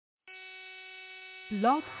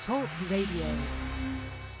Blog Talk Radio.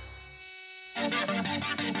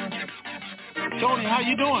 Tony, how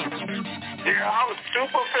you doing? Yeah, I'm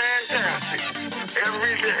super fantastic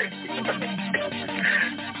every day.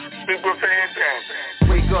 Super fantastic.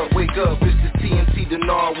 Wake up, it's the TNT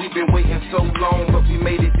Denard. We've been waiting so long, but we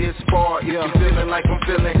made it this far. If you're feeling like I'm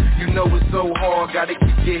feeling, you know it's so hard. Gotta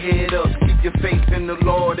keep your head up, keep your faith in the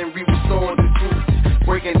Lord, and we restore the truth.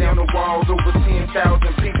 Breaking down the walls, over 10,000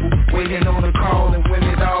 people waiting on the call, and when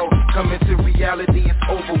it all come into reality, it's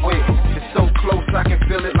over with. It's so close, I can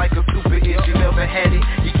feel it like a super hit. You never had it,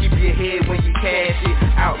 you keep your head when you cash it.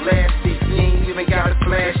 Outlast it, you ain't even gotta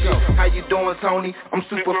flash it. How you doing, Tony? I'm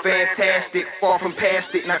super fantastic, far from past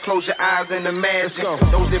it. Now close your eyes and imagine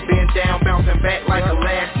those that been down, bouncing back like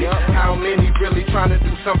elastic. How many really trying to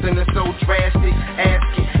do something that's so drastic?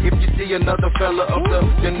 Ask it if you see another fella of the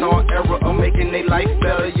Denard era of making their life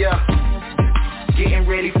better, yeah. Getting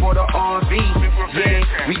ready for the RV,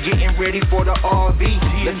 yeah. We getting ready for the RV.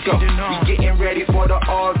 Let's go. We getting ready for the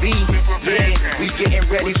RV, yeah. We getting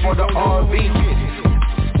ready for the RV.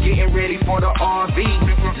 Getting ready for the RV,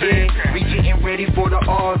 yeah. We getting ready for the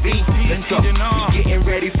RV. Let's go. We getting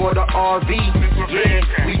ready for the RV,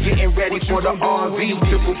 yeah. We getting ready for the RV.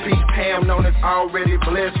 Triple P Pam known as already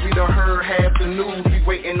blessed. We done heard half the news. We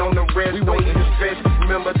waiting on the rest. We waiting to stretch.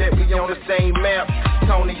 Remember that we on the same map.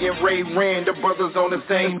 Tony and Ray Rand, the brothers on the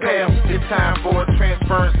same path. It's time for a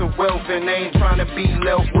transference of wealth, and I ain't trying to be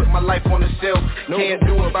left with my life on the shelf. Can't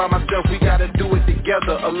do it by myself, we gotta do it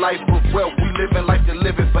together. A life of wealth, we living like to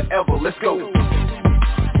live it forever. Let's go.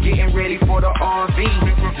 Getting ready for the RV,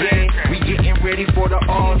 yeah. We getting ready for the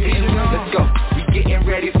RV. Let's go. We getting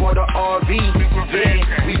ready for the RV,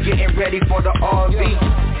 yeah. We getting ready for the RV.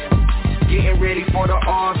 Getting ready for the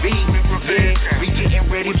RV, yeah. We getting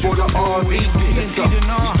ready for the RV. Let's go.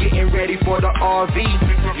 We getting ready for the RV,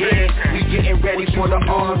 yeah. We getting ready for the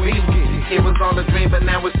RV. It was all a dream, but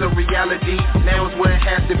now it's a reality. Now it's where it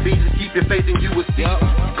has to be. Just keep your faith and you will see.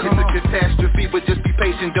 It's a catastrophe, but just be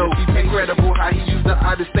patient though. Incredible how he used the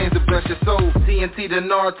oddest things to bless your soul. TNT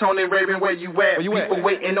Denard, Tony Raven, where you at? People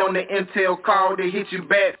waiting on the intel call to hit you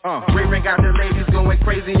back. Raven got the ladies going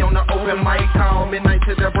crazy on the open mic call. Midnight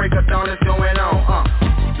to the break of dawn is going on.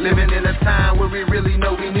 Living in a time where we really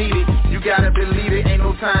know we need it. You gotta believe it, ain't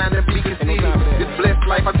no time to be conceited. This blessed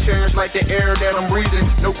life I cherish like the air that I'm breathing.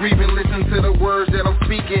 No grieving, listen to the words that I'm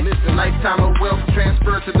speaking. Lifetime of wealth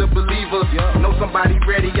transfer to the believer. Know somebody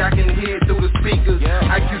ready, I can hear it through the speakers.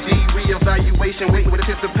 IQD reevaluation, waiting with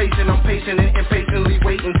anticipation. I'm patient and impatiently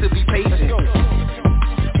waiting to be patient.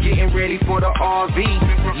 Getting ready for the RV,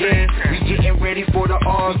 yeah. We getting ready for the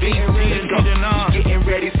RV. Let's go. We getting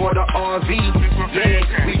ready for the RV,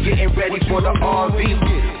 yeah. We getting ready for the RV.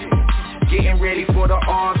 Getting ready for the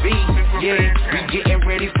RV, yeah. We getting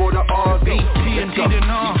ready for the RV. Let's go.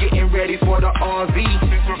 We getting ready for the RV,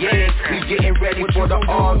 yeah. We getting ready for the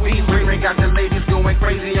RV. Ray got the ladies going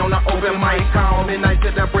crazy on the open mic call. Midnight to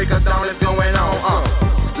the break of dawn is going on.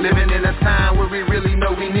 Living in a time where we really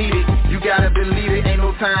know we need it. You gotta believe it, ain't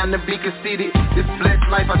no time to be conceited. This blessed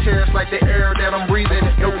life I cherish like the air that I'm breathing.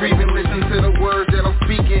 No grieving, listen to the words that I'm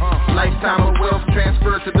speaking. Lifetime of wealth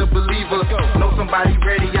transfer to the believer. Know somebody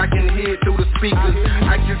ready, I can hear it through the speakers.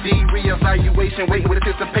 IQD reevaluation, waiting with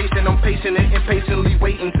anticipation. I'm patient and impatiently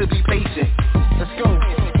waiting to be patient. Let's go.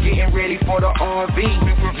 Getting ready for the RV,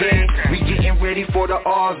 yeah. We getting ready for the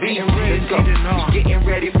RV. Let's go. We getting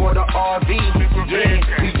ready for the RV, yeah.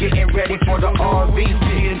 We getting ready for the RV.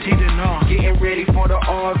 Getting ready for the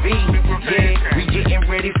RV, yeah. We getting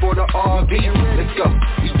ready for the RV. Let's go.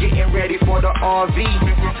 We getting ready for the RV,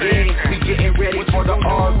 yeah. We getting ready for the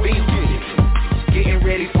RV. Getting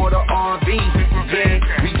ready for the RV,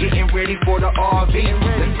 yeah. We getting ready for the RV.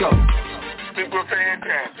 Let's go. Super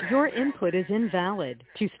fantastic. Your input is invalid.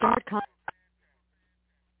 To start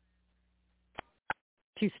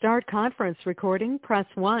conference recording, press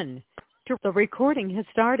 1. The recording has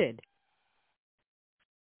started.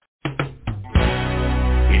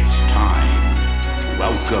 It's time.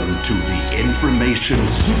 Welcome to the Information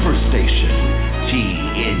Superstation,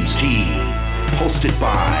 TNT, hosted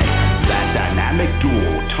by that dynamic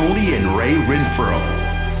duo, Tony and Ray Renfro.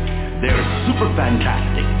 They're super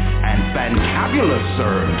fantastic and fantabulous,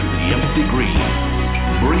 sir, to the nth degree,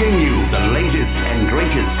 bringing you the latest and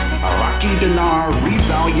greatest Iraqi dinar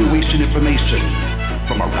revaluation information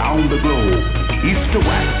from around the globe, east to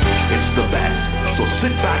west. It's the best. So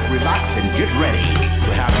sit back, relax, and get ready to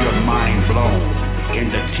have your mind blown in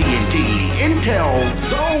the TNT Intel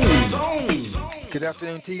Zone. Good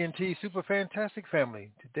afternoon, TNT Super Fantastic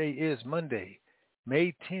family. Today is Monday,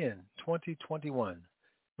 May 10, 2021.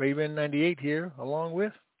 Raven 98 here, along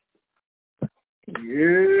with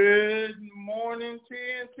Good morning,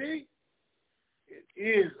 TNT. It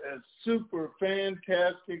is a super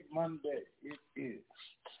fantastic Monday. It is.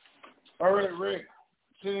 All right, Ray.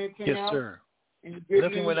 Anything yes, out? sir.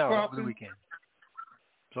 Nothing went out over the weekend.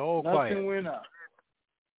 It's all quiet. Nothing went out.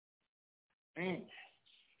 Man,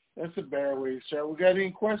 that's a bad way to start. We got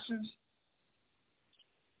any questions?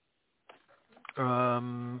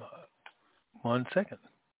 1 second.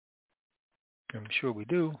 I'm sure we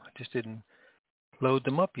do. I just didn't load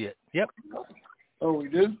them up yet. Yep. Oh, we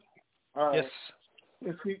do? All right. Yes.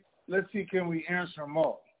 Let's see, can we answer them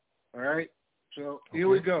all? All right? So here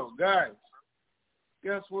we go. Guys,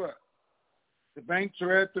 guess what? The banks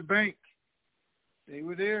are at the bank. They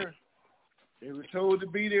were there. They were told to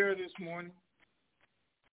be there this morning.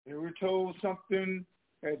 They were told something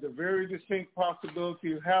had the very distinct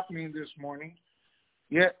possibility of happening this morning.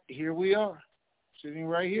 Yet, here we are, sitting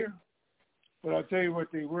right here. But I'll tell you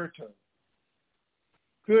what they were told.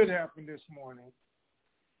 Could happen this morning,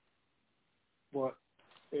 but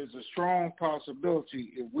there's a strong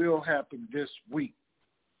possibility it will happen this week.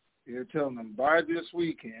 They're telling them by this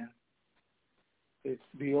weekend, it'll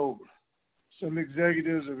be over. Some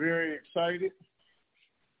executives are very excited.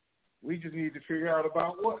 We just need to figure out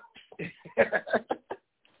about what.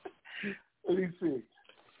 Let me see.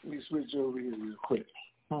 Let me switch over here real quick.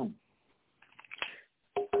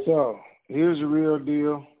 So, here's the real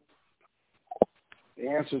deal. The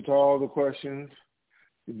answer to all the questions.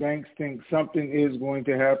 The banks think something is going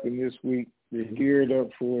to happen this week. They're geared up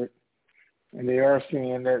for it. And they are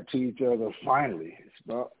saying that to each other, finally. It's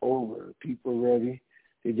about over. People are ready.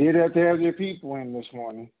 They did have to have their people in this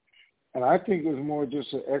morning. And I think it was more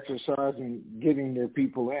just an exercise in getting their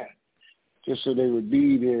people in, just so they would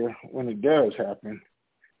be there when it does happen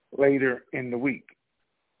later in the week.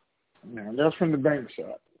 Now, that's from the bank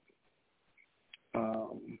side.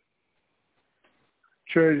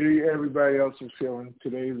 Treasury, everybody else is feeling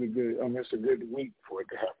today is it's a good week for it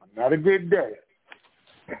to happen. Not a good day.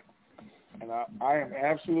 And I am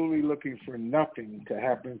absolutely looking for nothing to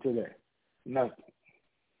happen today. Nothing.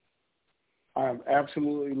 I am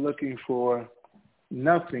absolutely looking for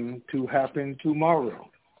nothing to happen tomorrow.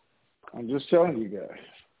 I'm just telling you guys.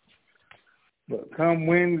 But come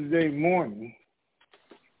Wednesday morning,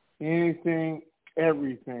 anything,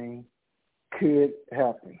 everything could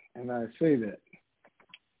happen. And I say that.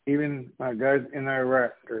 Even my guys in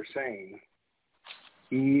Iraq are saying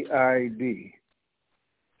EID.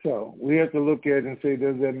 So we have to look at it and say,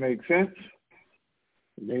 does that make sense?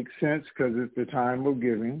 It makes sense because it's the time of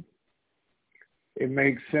giving. It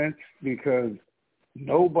makes sense because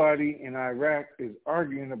nobody in Iraq is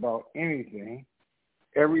arguing about anything.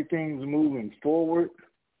 Everything's moving forward.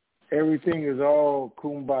 Everything is all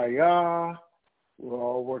kumbaya. We're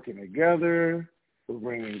all working together. We're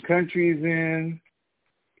bringing countries in.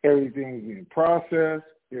 Everything's being processed.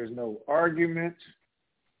 There's no arguments.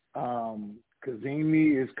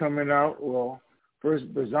 Kazemi is coming out. Well,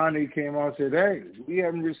 first Barzani came out and said, hey, we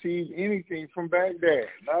haven't received anything from Baghdad,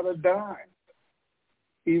 not a dime.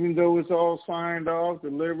 Even though it's all signed off,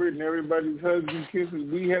 delivered, and everybody's hugs and kisses,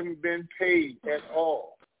 we haven't been paid at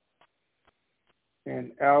all.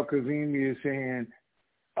 And Al-Kazemi is saying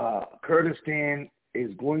Kurdistan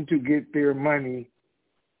is going to get their money,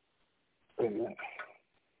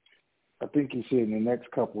 I think he said in the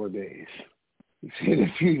next couple of days. He said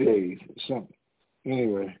a few days or something.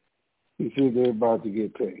 Anyway, he said they're about to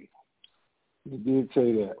get paid. He did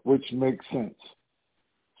say that, which makes sense,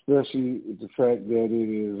 especially with the fact that it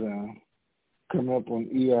is coming up on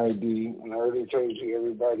EID. And I already told you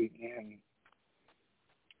everybody in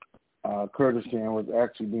Kurdistan was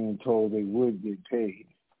actually being told they would get paid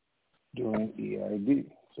during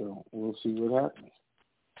EID. So we'll see what happens.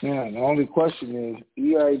 Now, the only question is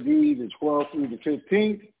EID the 12th through the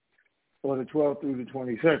 15th or the 12th through the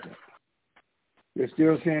 22nd. They're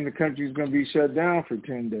still saying the country's going to be shut down for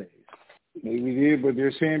 10 days. Maybe it is, but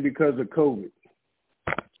they're saying because of COVID.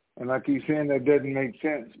 And I keep saying that doesn't make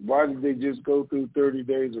sense. Why did they just go through 30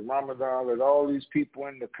 days of Ramadan, let all these people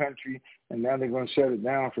in the country, and now they're going to shut it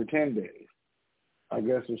down for 10 days? I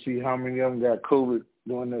guess we'll see how many of them got COVID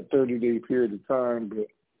during that 30-day period of time, but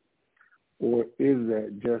or is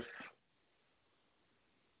that just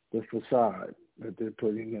the facade that they're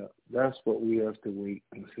putting up? That's what we have to wait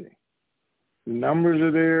and see. The numbers are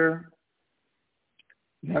there.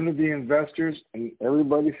 None of the investors, and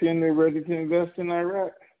everybody saying they're ready to invest in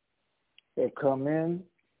Iraq, have come in.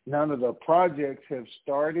 None of the projects have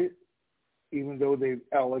started, even though they've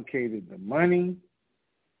allocated the money.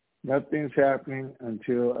 Nothing's happening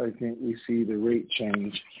until I think we see the rate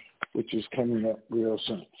change, which is coming up real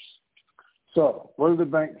soon. So, what did the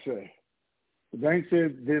bank say? The bank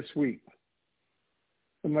said this week.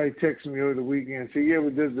 Somebody texted me over the weekend and said, yeah,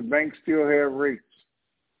 but does the bank still have rates?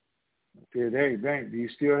 I said, hey, bank, do you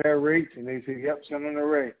still have rates? And they said, yep, send them the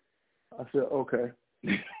rate. I said, okay.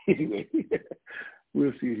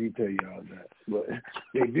 We'll see if he tell you all that. But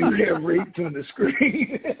they do have rates on the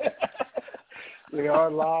screen. They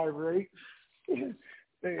are live rates.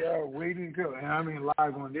 They are waiting to go. And I mean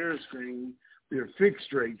live on their screen. They're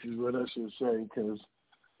fixed rates is what I should say, because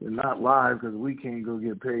they're not live because we can't go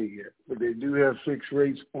get paid yet. But they do have fixed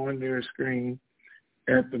rates on their screen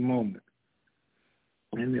at the moment.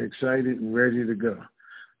 And they're excited and ready to go.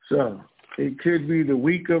 So it could be the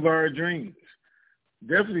week of our dreams.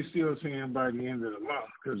 Definitely still saying by the end of the month,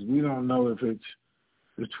 because we don't know if it's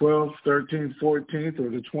the 12th, 13th, 14th, or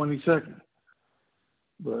the 22nd.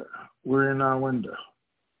 But we're in our window.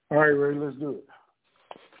 All right, Ray, let's do it.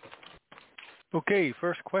 Okay,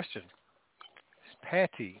 first question. It's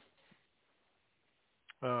Patty.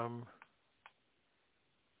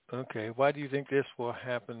 Okay, why do you think this will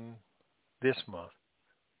happen this month?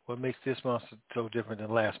 What makes this month so different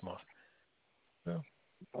than last month? Well,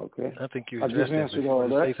 okay. I think you I addressed just answered that. all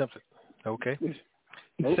that. Say something. Okay.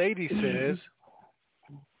 Nope. Sadie says,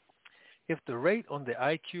 if the rate on the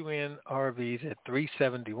IQN RVs at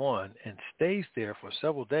 371 and stays there for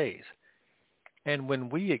several days, and when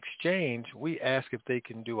we exchange, we ask if they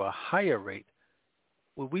can do a higher rate,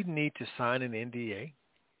 will we need to sign an NDA?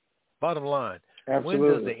 Bottom line, Absolutely.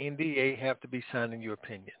 when does the NDA have to be signed in your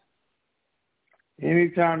opinion?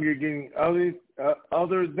 Anytime you're getting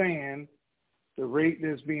other than the rate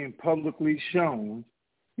that's being publicly shown,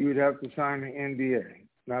 you would have to sign an NDA,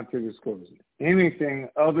 not to disclose it. Anything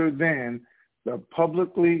other than the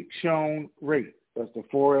publicly shown rate, that's the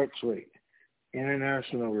Forex rate,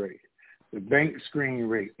 international rate, the bank screen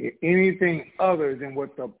rate, anything other than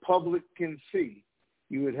what the public can see,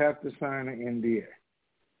 you would have to sign an NDA.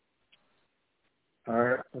 All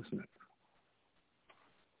right, what's next?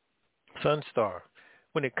 Sunstar.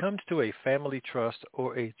 When it comes to a family trust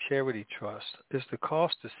or a charity trust, is the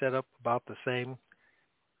cost to set up about the same?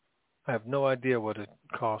 I have no idea what the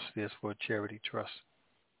cost is for a charity trust.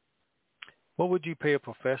 What would you pay a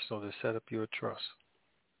professional to set up your trust?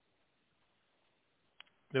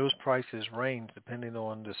 Those prices range depending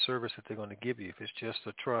on the service that they're going to give you. If it's just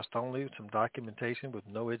a trust only, some documentation with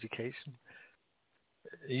no education,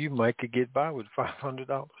 you might could get by with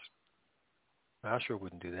 $500. I sure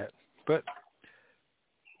wouldn't do that. But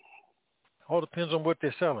all depends on what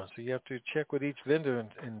they're selling. So you have to check with each vendor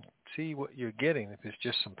and see what you're getting. If it's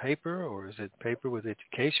just some paper, or is it paper with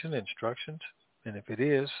education, instructions? And if it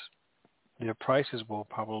is, their prices will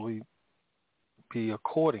probably be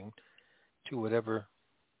according to whatever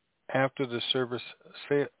after the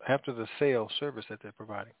sale service that they're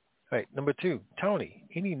providing. All right, number 2, Tony,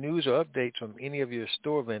 any news or updates from any of your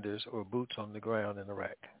store vendors or boots on the ground in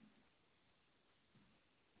Iraq?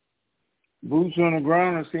 Boots on the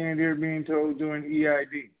ground are saying they're being told doing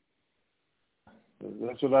EID.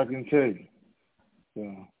 That's what I can tell you.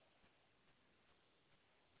 So,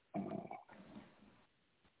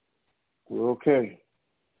 we're okay.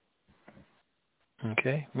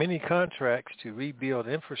 Okay. Many contracts to rebuild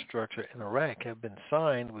infrastructure in Iraq have been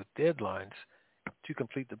signed with deadlines to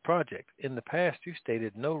complete the project. In the past, you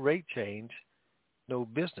stated no rate change, no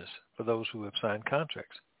business for those who have signed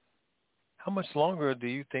contracts. How much longer do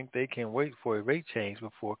you think they can wait for a rate change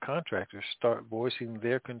before contractors start voicing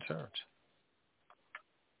their concerns?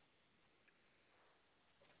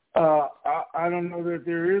 I don't know that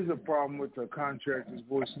there is a problem with the contractors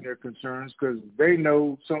voicing their concerns, because they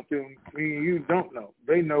know something me and you don't know.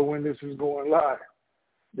 They know when this is going live.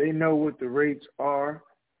 They know what the rates are,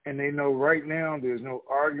 and they know right now there's no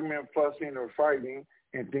argument, fussing, or fighting,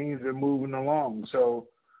 and things are moving along. So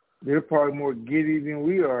they're probably more giddy than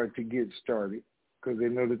we are to get started, because they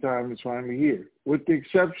know the time is finally here. With the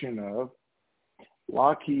exception of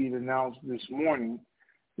Lockheed announced this morning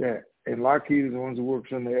that, and Lockheed is the ones who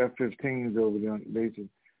works on the F-15s over there on the bases,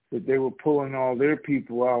 that they were pulling all their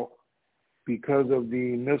people out because of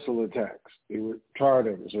the missile attacks. They were tired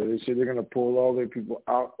of it. So they said they're going to pull all their people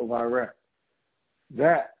out of Iraq.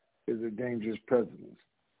 That is a dangerous precedent.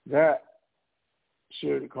 That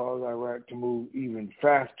should cause Iraq to move even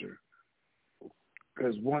faster,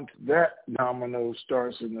 because once that domino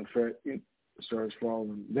starts in effect, it starts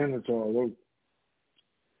falling, then it's all over.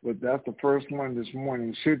 But that's the first one this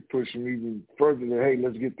morning. Should push them even further to, hey,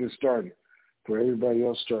 let's get this started, for everybody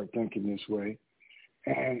else start thinking this way.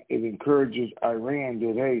 And it encourages Iran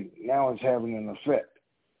that, hey, now it's having an effect.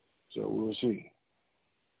 So we'll see.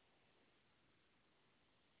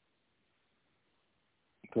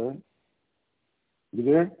 Okay? You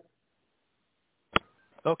there?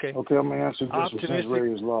 Okay. Okay, I'm going to answer this one since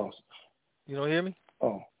Ray is lost. You don't hear me?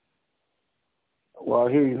 Oh. Well,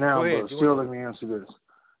 I hear you now, but still let me answer this.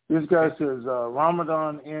 This guy says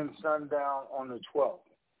Ramadan ends sundown on the 12th.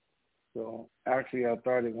 So actually, I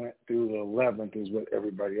thought it went through the 11th is what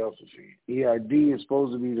everybody else is saying. EID is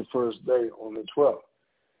supposed to be the first day on the 12th.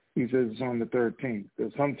 He says it's on the 13th.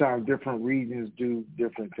 Because sometimes different regions do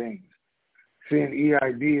different things. Saying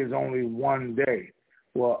EID is only one day.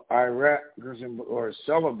 Well, Iraq or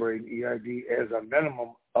celebrate EID as a minimum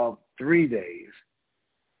of 3 days.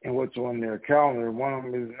 And what's on their calendar, one of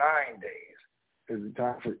them is 9 days. Is the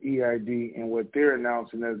time for EID and what they're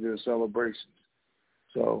announcing as their celebrations.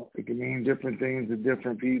 So it can mean different things to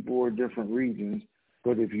different people or different regions.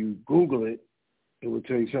 But if you Google it, it will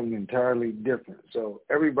tell you something entirely different. So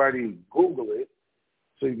everybody Google it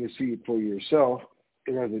so you can see it for yourself.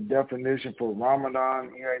 It has a definition for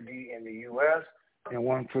Ramadan EID in the U.S. and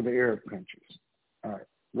one for the Arab countries. All right.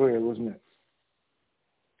 Go ahead. What's next?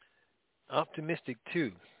 Optimistic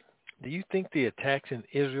 2. Do you think the attacks in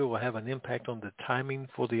Israel will have an impact on the timing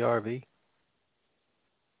for the RV?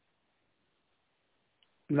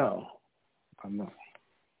 No, I'm not.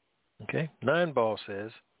 Okay. 9ball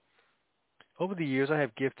says, over the years I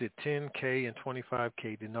have gifted 10K and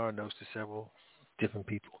 25K dinar notes to several different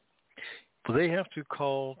people. Will they have to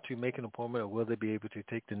call to make an appointment, or will they be able to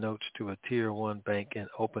take the notes to a Tier 1 bank and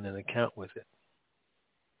open an account with it?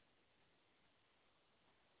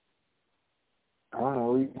 I don't know.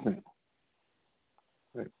 What do you think?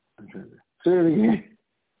 Say it again.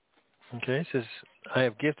 Okay, it says, I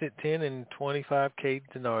have gifted 10 and 25K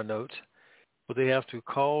dinar notes. Will they have to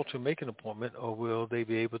call to make an appointment, or will they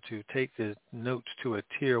be able to take the notes to a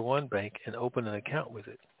Tier 1 bank and open an account with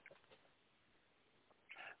it?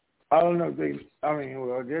 I don't know if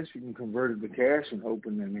I guess you can convert it to cash and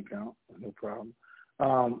open an account. No problem.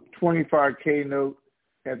 25K note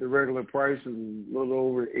at the regular price is a little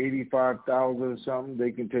over 85,000 or something.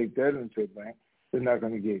 They can take that into a bank. They're not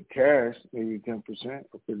going to get cash, maybe 10%,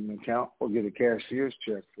 or put in an account, or get a cashier's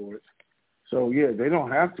check for it. So, yeah, they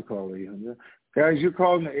don't have to call 800. Guys, you're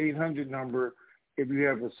calling the 800 number if you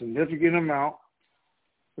have a significant amount,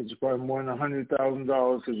 which is probably more than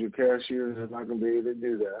 $100,000 because your cashier is not going to be able to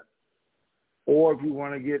do that, or if you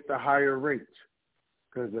want to get the higher rates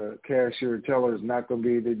because the cashier teller is not going to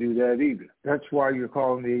be able to do that either. That's why you're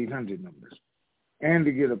calling the 800 numbers, and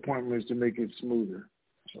to get appointments to make it smoother.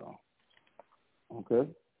 So. Okay.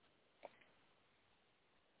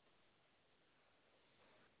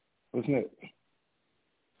 What's next?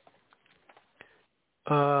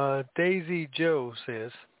 Daisy Joe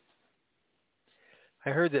says, I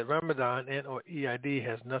heard that Ramadan and or EID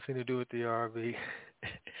has nothing to do with the RV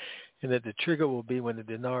and that the trigger will be when the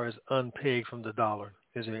dinar is unpegged from the dollar.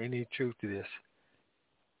 Is there any truth to this?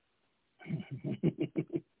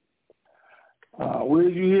 Where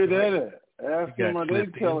did you hear that at? Ask them, are they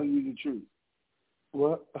telling you the truth?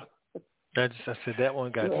 What? I said that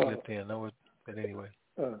one got slipped in. But anyway.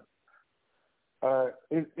 And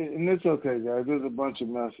it's okay, guys. There's a bunch of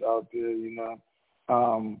mess out there,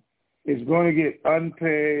 It's going to get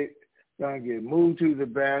unpaid, going to get moved to the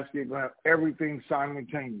basket, going to have everything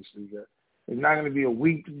simultaneously. It's not going to be a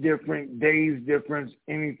week different, days difference,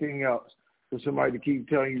 anything else. For somebody to keep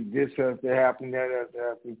telling you this has to happen, that has to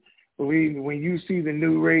happen. Believe me, when you see the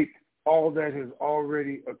new rate, all that has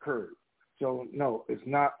already occurred. So, no, it's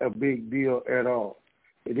not a big deal at all.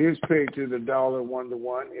 It is paid to the dollar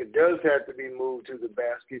 1-to-1. It does have to be moved to the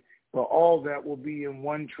basket, but all that will be in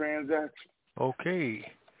one transaction. Okay.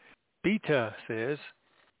 Beta says,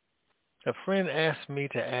 a friend asked me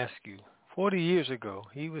to ask you, 40 years ago,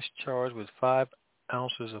 he was charged with 5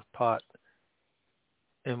 ounces of pot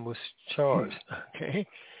and was charged. Okay.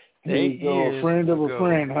 A friend of a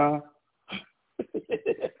friend, huh?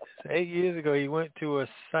 8 years ago, he went to a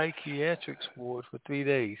psychiatric ward for 3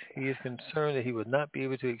 days. He is concerned that he would not be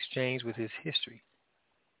able to exchange with his history.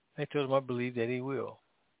 I told him I believe that he will.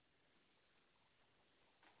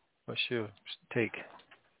 What's your take?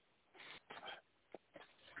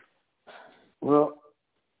 Well,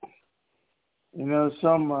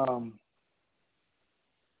 some,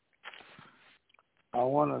 I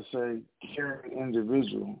want to say caring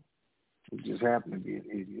individual who just happened to be an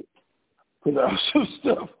idiot put out some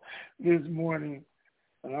stuff this morning,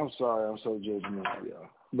 and I'm sorry, I'm so judgmental, y'all.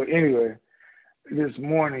 But anyway, this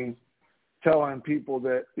morning, telling people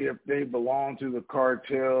that if they belong to the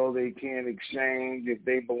cartel, they can't exchange. If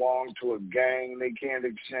they belong to a gang, they can't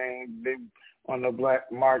exchange. They on the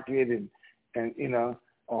black market, and a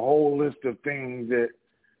whole list of things that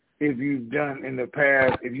if you've done in the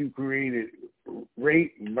past, if you created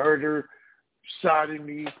rape, murder,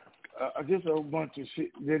 sodomy, just a whole bunch of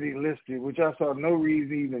shit that he listed, which I saw no reason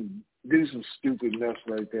to even do some stupid mess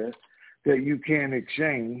like that you can't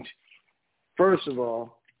exchange. First of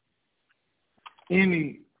all,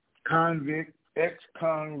 any convict,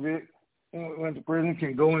 ex-convict, went to prison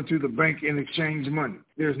can go into the bank and exchange money.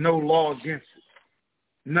 There's no law against it.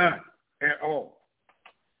 None at all.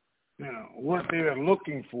 Now, what they are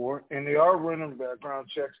looking for, and they are running background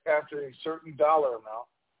checks after a certain dollar amount,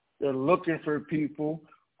 they're looking for people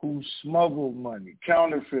who smuggled money,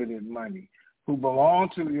 counterfeited money, who belong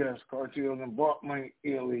to the cartels and bought money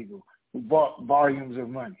illegal, who bought volumes of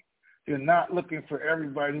money. They're not looking for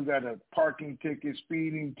everybody who got a parking ticket,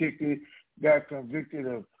 speeding ticket, got convicted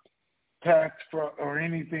of tax fraud or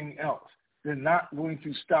anything else. They're not going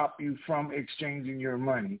to stop you from exchanging your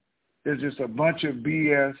money. There's just a bunch of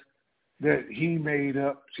BS that he made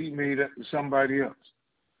up, she made up to somebody else.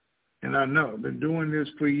 And I know, I've been doing this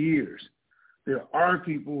for years. There are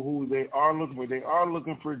people who they are looking for. They are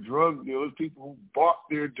looking for drug dealers, people who bought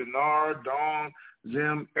their dinar, dong,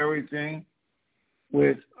 zim, everything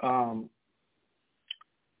with, I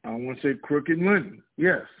want to say crooked money.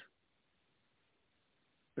 Yes.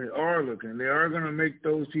 They are looking. They are going to make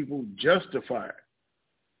those people justify it.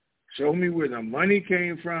 Show me where the money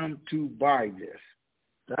came from to buy this.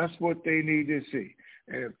 That's what they need to see.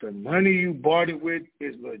 And if the money you bought it with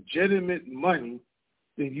is legitimate money,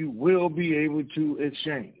 then you will be able to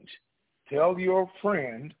exchange. Tell your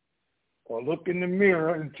friend or look in the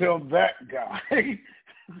mirror and tell that guy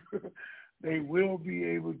they will be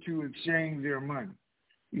able to exchange their money.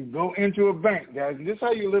 You go into a bank, guys, and this is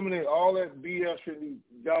how you eliminate all that BS for these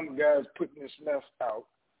dumb guys putting this mess out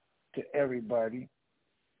to everybody,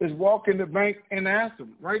 is walk in the bank and ask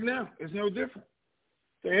them right now. It's no different.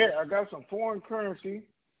 Say, hey, I got some foreign currency,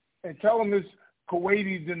 and tell them it's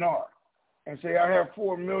Kuwaiti dinar, and say, I have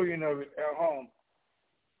 4 million of it at home.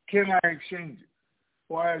 Can I exchange it?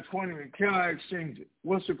 Or I have 20 million. Can I exchange it?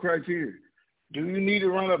 What's the criteria? Do you need to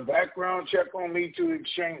run a background check on me to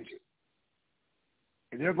exchange it?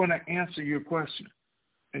 And they're going to answer your question.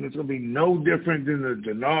 And it's going to be no different than the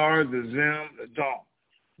dinar, the zim, the dong.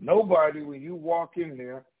 Nobody, when you walk in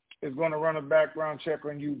there, is going to run a background check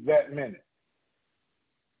on you that minute.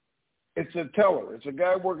 It's a teller. It's a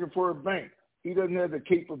guy working for a bank. He doesn't have the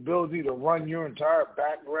capability to run your entire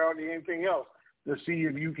background or anything else to see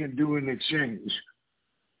if you can do an exchange.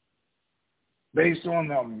 Based on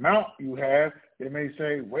the amount you have, they may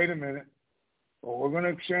say, wait a minute, well, we're going to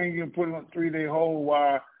exchange you and put it on a 3-day hold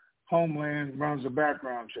while Homeland runs a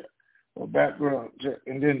background check or background check,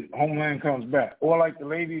 and then Homeland comes back. Or like the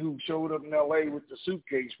lady who showed up in L.A. with the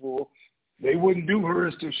suitcase full, they wouldn't do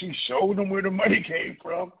hers till she showed them where the money came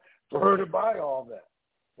from for her to buy all that.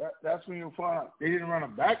 That's when you'll find out. They didn't run a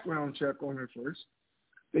background check on her first.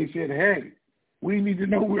 They said, hey, we need to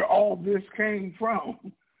know where all this came from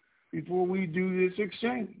before we do this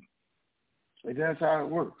exchange. And that's how it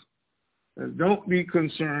works. Don't be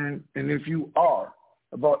concerned, and if you are,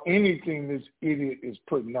 about anything this idiot is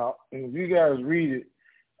putting out, and if you guys read it,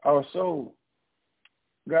 guy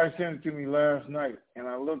sent it to me last night, and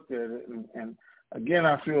I looked at it, and again,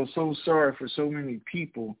 I feel so sorry for so many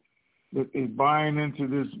people that is buying into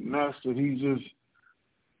this mess that he's just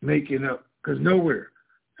making up, because nowhere,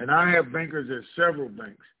 and I have bankers at several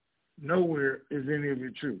banks, nowhere is any of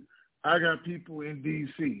it true. I got people in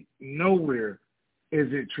D.C., nowhere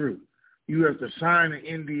is it true. You have to sign an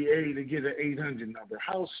NDA to get an 800 number.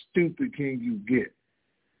 How stupid can you get?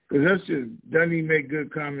 Because that's just doesn't even make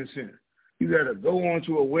good common sense. You got to go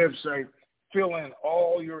onto a website, fill in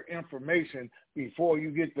all your information before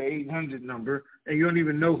you get the 800 number, and you don't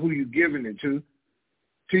even know who you're giving it to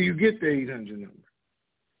till you get the 800 number.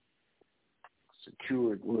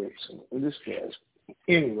 Secured website. This guy's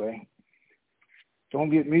anyway. Don't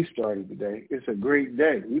get me started today. It's a great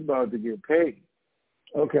day. We about to get paid.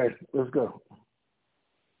 Okay, let's go.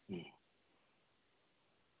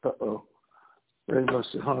 Uh-oh. They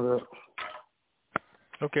must have hung up.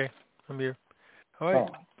 Okay, I'm here. All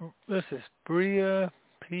right, This is Bria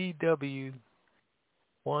PW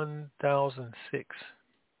 1006.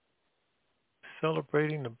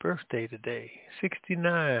 Celebrating the birthday today.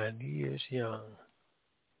 69 years young.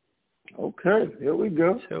 Okay, here we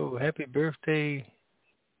go. So happy birthday,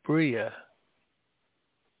 Bria.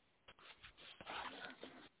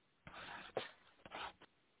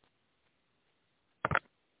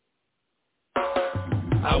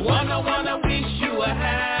 I wanna wish you a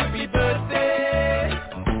happy birthday.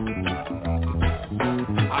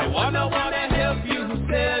 I wanna help you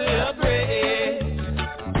celebrate.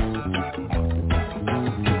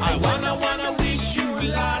 I wanna wish you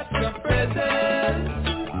lots of presents.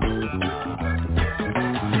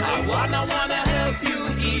 I Partner wanna help you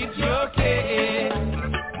eat your cake.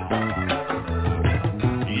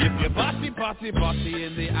 If you're bossy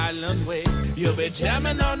in the island way, you'll be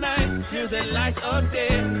jamming all night till the light of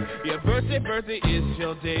day. Your birthday is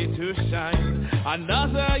your day to shine.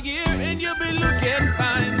 Another year and you'll be looking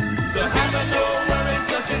fine. So have a no worries,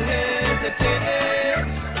 don't you hesitate.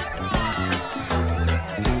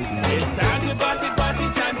 It's time to party,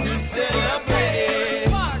 time to celebrate. It's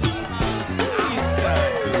time to celebrate.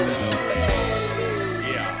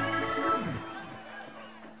 Yeah.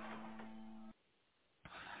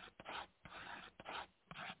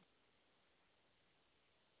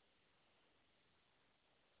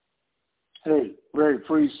 Hey, Ray,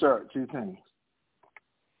 free start, 2 things.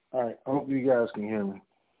 All right, I hope you guys can hear me.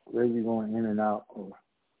 Maybe going in and out or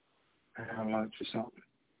having lunch or something.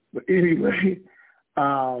 But anyway,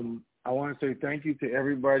 I want to say thank you to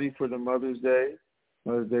everybody for the Mother's Day.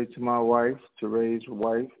 Mother's Day to my wife, to Ray's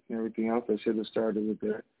wife, and everything else. I should have started with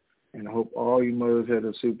that. And I hope all you mothers had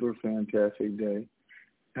a super fantastic day.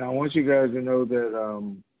 And I want you guys to know that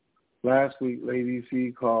last week Lady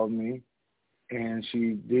C called me, and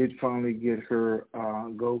she did finally get her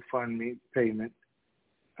GoFundMe payment.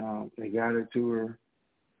 They got it to her.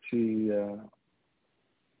 She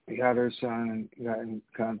got her son and got in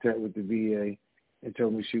contact with the VA and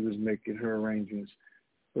told me she was making her arrangements.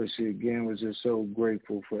 But she, again, was just so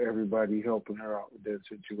grateful for everybody helping her out with that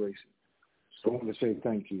situation. So I want to say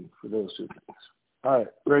thank you for those 2 things. All right,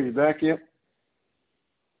 Ray, back yet?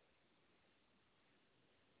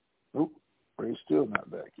 Nope, Ray's still not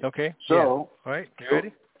back yet. Okay. So, yeah. All right, you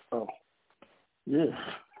ready? Oh, yeah.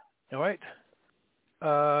 All right.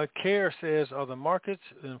 CARE says, are the markets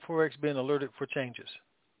and Forex being alerted for changes?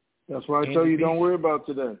 That's why I tell you don't worry about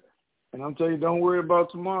today. And I'm telling you don't worry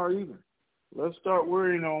about tomorrow either. Let's start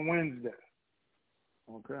worrying on Wednesday.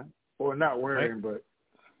 Okay? Or not worrying, but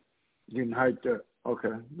getting hyped up.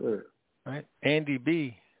 Okay, good. All right. Andy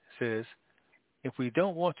B says, if we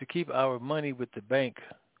don't want to keep our money with the bank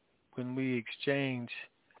when we exchange,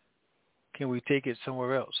 can we take it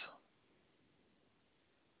somewhere else?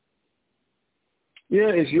 Yeah,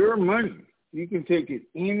 it's your money. You can take it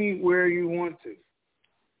anywhere you want to.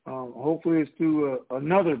 Hopefully it's through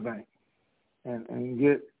another bank and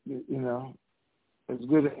get, as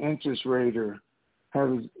good an interest rate or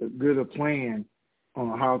have as good a plan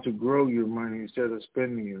on how to grow your money instead of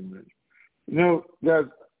spending your money. Guys,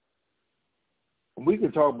 we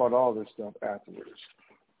can talk about all this stuff afterwards.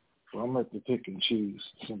 So I'm at the pick and choose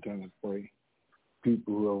some kind of way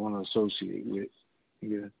people who I want to associate with.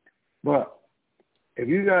 Yeah. But if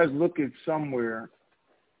you guys look at somewhere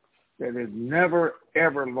that has never,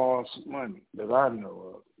 ever lost money that I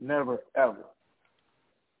know of, never, ever,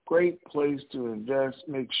 great place to invest,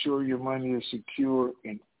 make sure your money is secure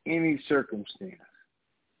in any circumstance.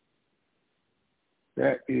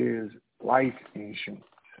 That is life insurance.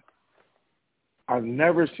 I've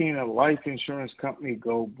never seen a life insurance company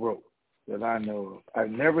go broke that I know of. I've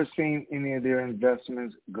never seen any of their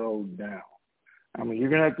investments go down. I mean, you're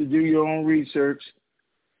going to have to do your own research,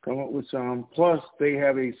 come up with some. Plus, they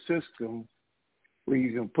have a system where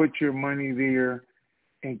you can put your money there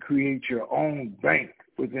and create your own bank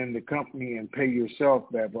within the company and pay yourself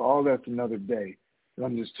back. But all that's another day. But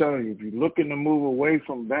I'm just telling you, if you're looking to move away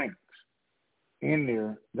from banks in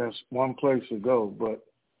there, that's one place to go. But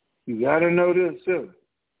you got to know this too.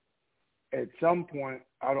 At some point,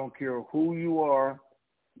 I don't care who you are,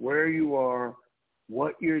 where you are,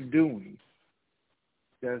 what you're doing.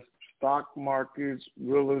 That's stock markets,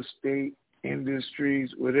 real estate,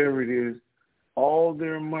 industries, whatever it is. All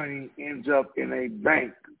their money ends up in a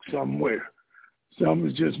bank somewhere. Some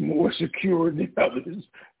is just more secure than others.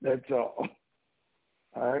 That's all.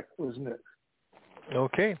 All right, what's next?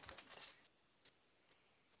 Okay.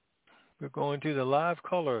 We're going to the live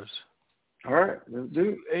callers. All right, let's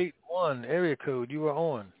do it. 281 area code, you are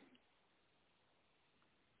on.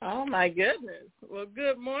 Oh, my goodness. Well,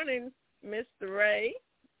 good morning, Mr. Ray.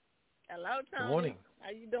 Hello, Tony. Good morning.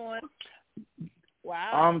 How you doing?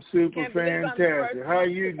 Wow. I'm super fantastic. How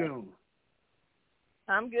you doing?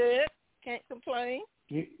 I'm good. Can't complain.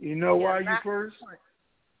 You know why you first?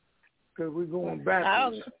 Because we're going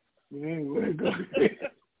backwards. Anyway, go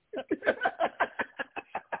ahead.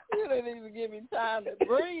 You didn't even give me time to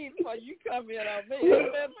breathe before you come in on me.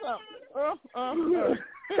 You said something.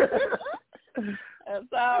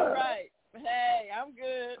 That's all right. Hey, I'm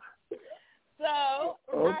good. So,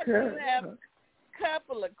 I do have a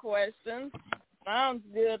couple of questions. Sounds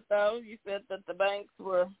good, though. You said that the banks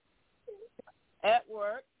were at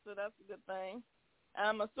work, so that's a good thing.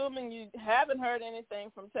 I'm assuming you haven't heard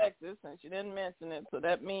anything from Texas since you didn't mention it, so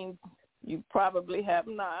that means you probably have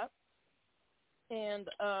not. And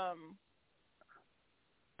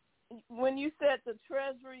when you said the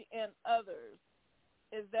Treasury and others,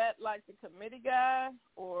 is that like the committee guy,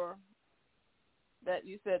 or that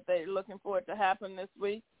you said they're looking for it to happen this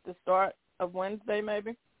week, the start of Wednesday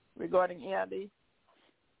maybe, regarding EID?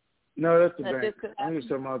 No, that's the bank. I'm just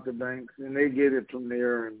talking about the banks, and they get it from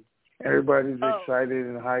there, and everybody's excited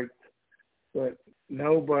and hyped. But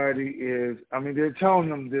nobody is, I mean, they're telling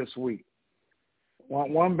them this week.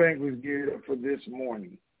 One bank was geared up for this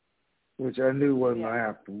morning, which I knew wasn't going to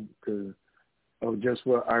happen because of just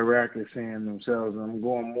what Iraq is saying themselves. And I'm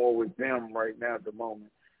going more with them right now at the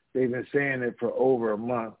moment. They've been saying it for over a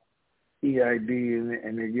month, EID,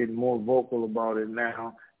 and they're getting more vocal about it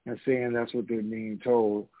now and saying that's what they're being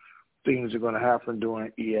told. Things are going to happen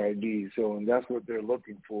during EID. So, and that's what they're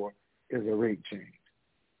looking for is a rate change.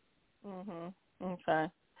 Okay.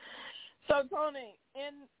 So, Tony,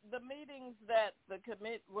 in the meetings that the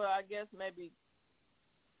I guess maybe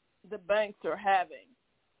the banks are having,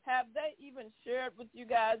 have they even shared with you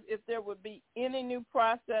guys if there would be any new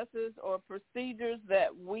processes or procedures that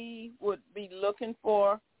we would be looking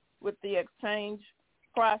for with the exchange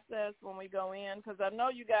process when we go in? Because I know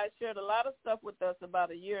you guys shared a lot of stuff with us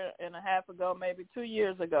about a year and a half ago, maybe 2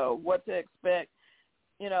 years ago, what to expect,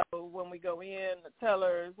 when we go in, the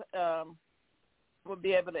tellers would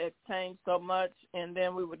be able to exchange so much, and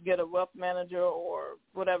then we would get a wealth manager or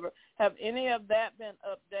whatever. Have any of that been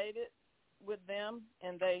updated with them,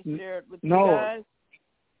 and they shared with you guys?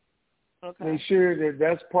 Okay. They shared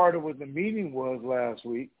that's part of what the meeting was last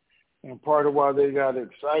week, and part of why they got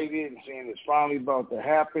excited and saying it's finally about to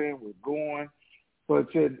happen, we're going. But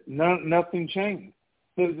said nothing changed.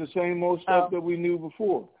 It's the same old stuff that we knew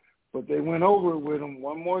before. But they went over it with them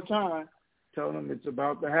one more time, telling them it's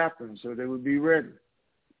about to happen, so they would be ready.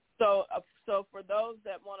 So for those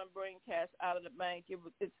that want to bring cash out of the bank,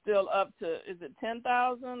 it's still up to, is it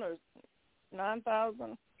 10,000 or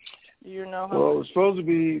 9,000? Do you know how? Well, it was supposed to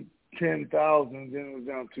be 10,000, then it was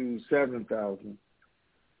down to 7,000.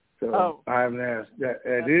 So I haven't asked that.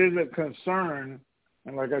 It is a concern,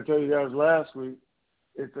 and like I told you guys last week,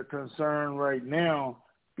 it's a concern right now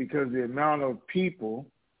because the amount of people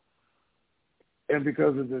and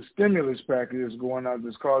because of the stimulus package that's going out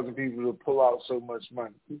that's causing people to pull out so much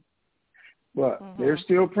money. But they're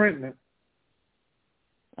still printing it.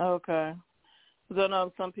 Okay. Because I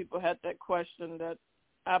know some people had that question that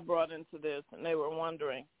I brought into this, and they were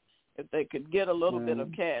wondering if they could get a little bit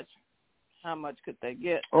of cash, how much could they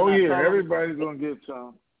get? Oh, yeah, everybody's going to get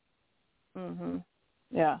some.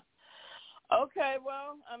 Yeah. Okay,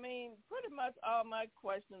 well, I mean, pretty much all my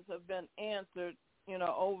questions have been answered,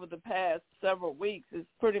 over the past several weeks. It's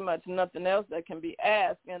pretty much nothing else that can be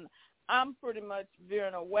asked. And I'm pretty much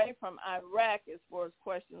veering away from Iraq as far as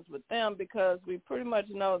questions with them because we pretty much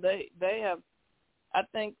know they have, I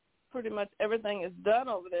think, pretty much everything is done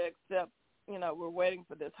over there except, we're waiting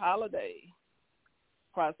for this holiday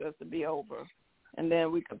process to be over. And then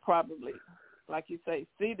we could probably, like you say,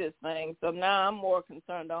 see this thing. So now I'm more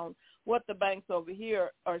concerned on what the banks over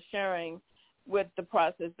here are sharing with the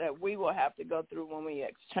process that we will have to go through when we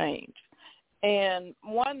exchange. And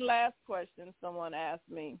one last question someone asked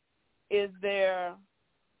me, is there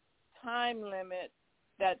time limit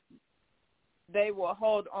that they will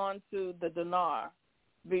hold on to the dinar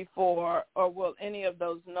before, or will any of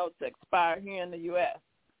those notes expire here in the U.S.?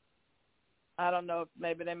 I don't know if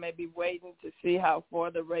maybe they may be waiting to see how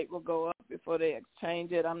far the rate will go up before they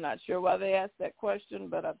exchange it. I'm not sure why they asked that question,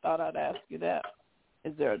 but I thought I'd ask you that.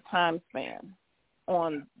 Is there a time span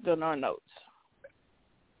on dinar notes?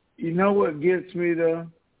 You know what gets me, though?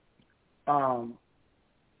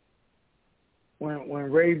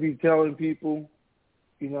 When Ray be telling people,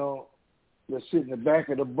 that sit in the back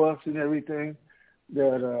of the bus and everything,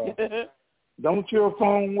 that don't your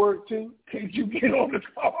phone work too? Can't you get on the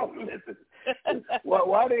call and listen?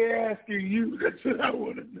 Why they asking you? That's what I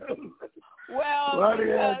want to know. Well, why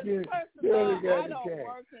they asking? First of all, I don't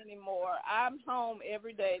work anymore. I'm home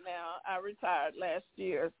every day now. I retired last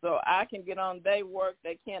year, so I can get on day work.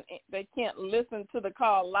 They can't listen to the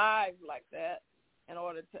call live like that in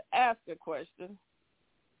order to ask a question.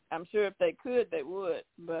 I'm sure if they could, they would.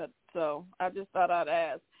 But so I just thought I'd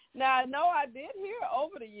ask. Now, I know I did hear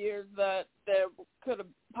over the years that there could have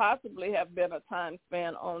possibly have been a time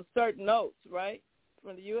span on certain notes, right,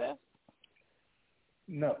 from the U.S.?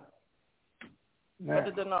 No. For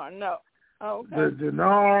the dinar, no. Oh, okay. The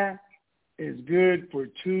dinar is good for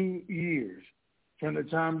 2 years from the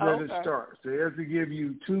time that it starts. They have to give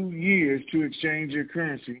you 2 years to exchange your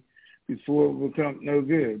currency before it will become no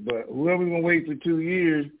good. But whoever's going to wait for 2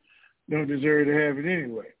 years don't deserve to have it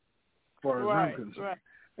anyway, as far as I'm concerned. Right.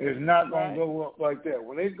 It's not going to go up like that.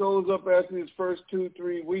 When it goes up after its first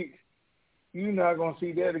 2-3 weeks, you're not going to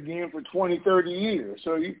see that again for 20, 30 years.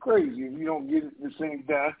 So you're crazy if you don't get it the same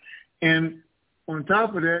time. And on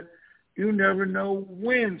top of that, you never know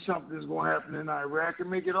when something's going to happen in Iraq and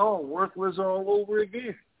make it all worthless all over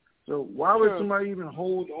again. So why would somebody even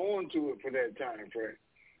hold on to it for that time frame?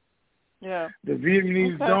 Yeah. The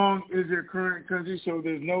Vietnamese Dong is their current country, so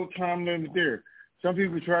there's no time limit there. Some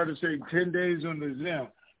people try to say 10 days on the Zim.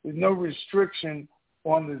 There's no restriction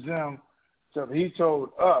on the Zim. So he told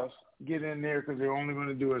us, get in there because they're only going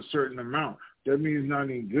to do a certain amount. That means not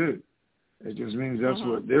any good. It just means that's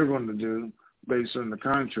what they're going to do based on the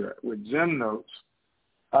contract. With Zim notes,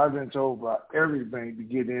 I've been told by every bank to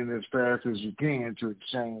get in as fast as you can to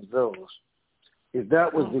exchange those. If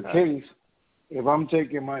that was the case, if I'm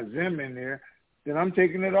taking my Zim in there, then I'm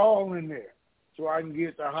taking it all in there so I can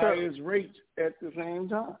get the highest rates at the same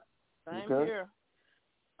time. Same here.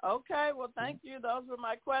 Okay, well, thank you. Those were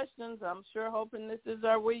my questions. I'm sure hoping this is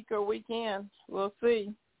our week or weekend. We'll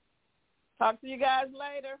see. Talk to you guys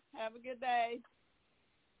later. Have a good day.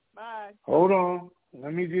 Bye. Hold on.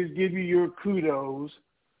 Let me just give you your kudos,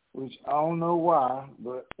 which I don't know why,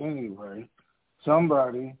 but anyway,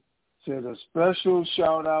 somebody said a special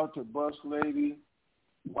shout out to Bus Lady.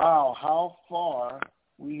 Wow, how far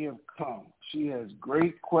we have come. She has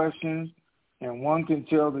great questions, and one can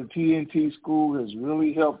tell the TNT school has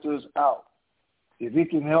really helped us out. If it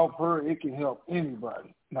can help her, it can help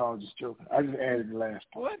anybody. No, I'm just joking. I just added the last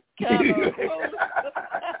part. What kind of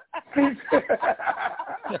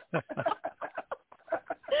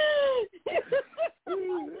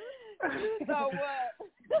You know what?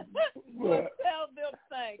 We'll tell them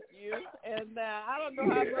thank you. And I don't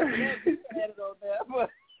know how much you added on there, but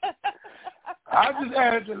I just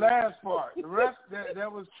added the last part. The rest,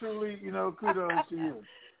 that was truly, kudos to you.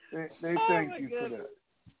 They thank you for that.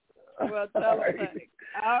 Well, tell them thanks.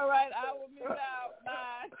 All right, I will mute out.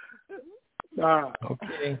 Bye. Bye.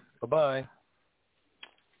 Okay, bye-bye.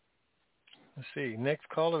 Let's see. Next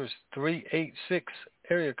caller is 386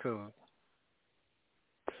 area code.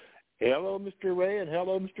 Hello, Mr. Ray, and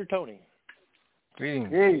hello, Mr. Tony. Greetings.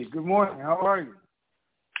 Hey, good morning. How are you?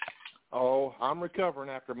 Oh, I'm recovering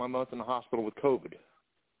after my month in the hospital with COVID.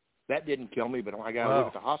 That didn't kill me, but when I got to look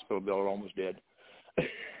at the hospital bill, it almost did.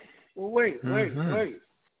 Well, wait.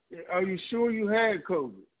 Are you sure you had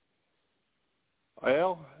COVID?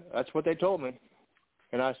 Well, that's what they told me.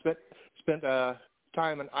 And I spent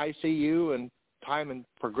time in ICU and time in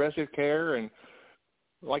progressive care. And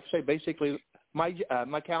like I say, basically, my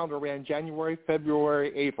calendar ran January,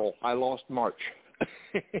 February, April. I lost March.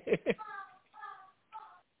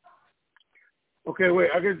 Okay, wait.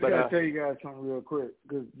 I just got to tell you guys something real quick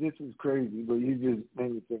because this is crazy, but you just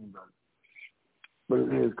made me think about it. But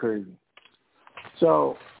it is crazy.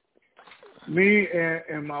 So, me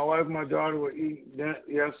and my wife and my daughter were eating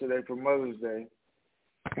yesterday for Mother's Day,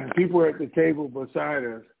 and people were at the table beside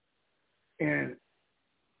us, and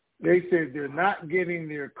they said they're not getting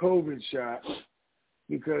their COVID shot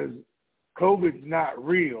because COVID's not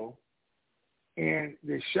real, and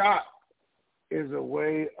the shot is a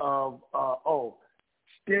way of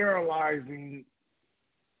sterilizing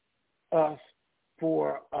us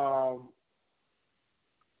for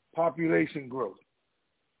population growth.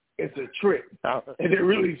 It's a trick, and it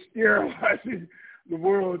really sterilizes the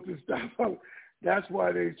world to stop. That's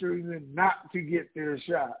why they're choosing not to get their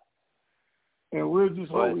shot. And we're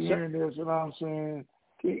just over hearing this, and I'm saying,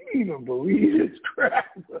 can you even believe this crap?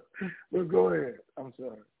 But go ahead. I'm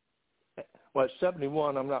sorry. Well, at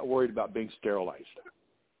 71, I'm not worried about being sterilized.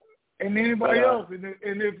 And anybody else. And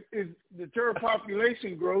if deter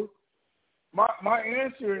population growth, my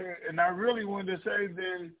answer, and I really wanted to say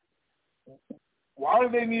then, why do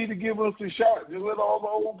they need to give us the shot? Just let all the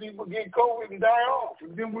old people get COVID and die off,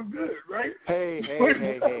 and then we're good, right? Hey.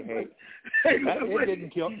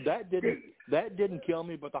 That didn't kill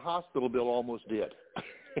me, but the hospital bill almost did.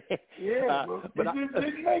 Yeah, but it just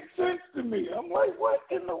didn't make sense to me. I'm like, what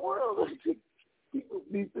in the world?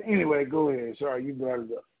 Anyway, go ahead. Sorry, you brought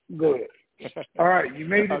it up. Go ahead. All right, you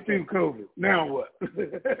made it through COVID. Now what?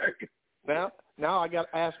 Now I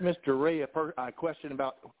got to ask Mr. Ray a question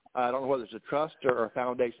about, I don't know whether it's a trust or a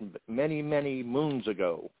foundation, but many, many moons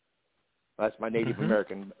ago, that's my Native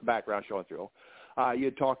American background showing through, you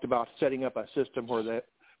had talked about setting up a system where the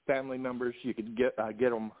family members, you could get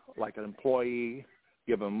them like an employee,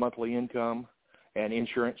 give them monthly income and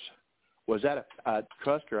insurance. Was that a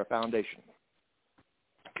trust or a foundation?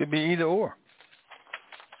 Could be either or,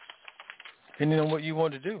 depending on what you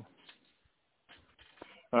want to do.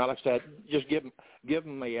 Like I said, just give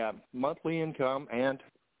them a monthly income and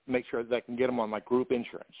make sure that I can get them on my group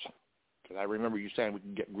insurance. Because I remember you saying we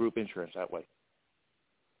can get group insurance that way.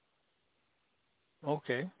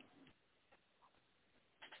 Okay.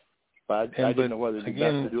 But I didn't know whether it'd be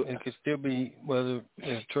best to do it. It could still be whether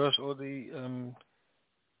it's trust or the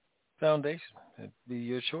foundation. It'd be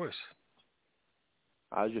your choice.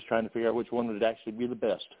 I was just trying to figure out which one would actually be the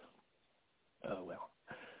best. Oh, well.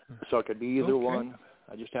 So it could be either one.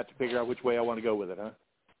 I just have to figure out which way I want to go with it, huh?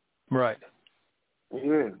 Right.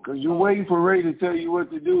 Yeah, because you're waiting for Ray to tell you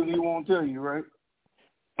what to do, and he won't tell you, right?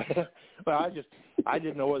 Well, I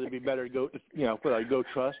didn't know whether it'd be better to go, whether I go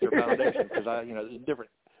trust or foundation, because there's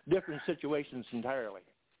different situations entirely.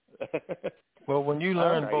 Well, when you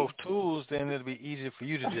learn both tools, then it'll be easier for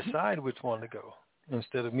you to decide which one to go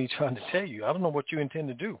instead of me trying to tell you. I don't know what you intend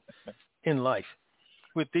to do in life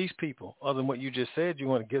with these people, other than what you just said. You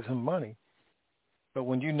want to give them money. But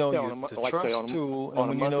when you know the trust tool and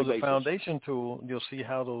when you know the foundation tool, you'll see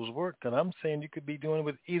how those work. And I'm saying you could be doing it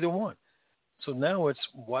with either one. So now it's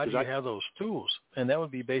why do you have those tools? And that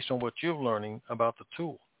would be based on what you're learning about the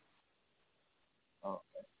tool.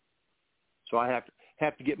 Okay. So I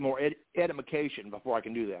have to get more education before I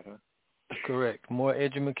can do that, huh? Correct. More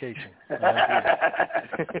education.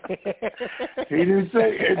 He didn't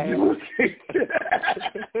say education.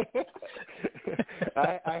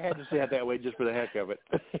 I had to say it that way just for the heck of it.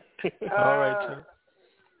 All right, sir.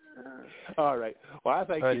 All right. Well, I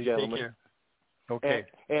thank you, gentlemen. Take care. Okay.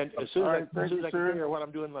 And as soon as I can figure out what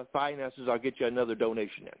I'm doing with my finances, I'll get you another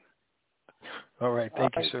donation in. All right.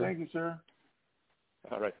 Thank you, sir. Thank you, sir.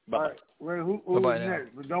 All right. Bye. All right. Wait, who's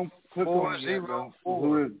next? But don't click on it yet, though.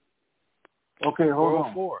 Who is it? Okay, hold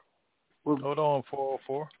on. 404. Hold on,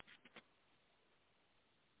 404.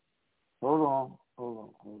 Hold on.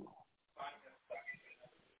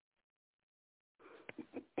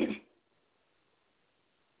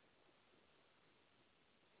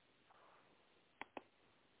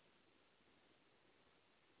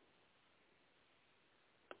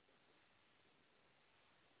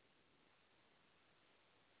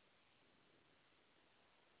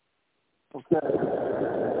 Okay.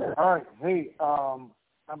 All right. Hey,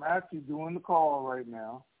 I'm actually doing the call right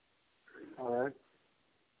now. All right.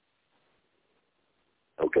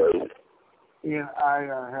 Okay. And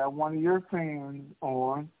I have one of your fans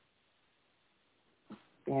on.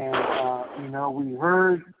 And, we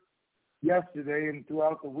heard yesterday and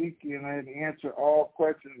throughout the weekend I had to answer all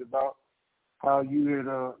questions about how you had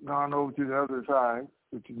gone over to the other side,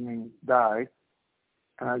 which means died.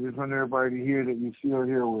 And I just want everybody to hear that you're still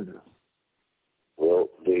here with us. Well,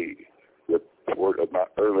 the report of my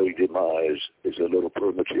early demise is a little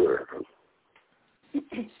premature.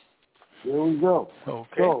 There we go. Okay.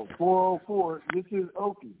 So, 404, this is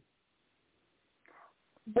Okie.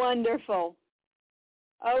 Wonderful.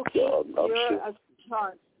 Okie, you're a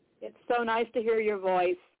star. It's so nice to hear your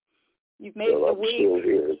voice. You've made the week. I'm still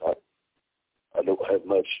here. I don't have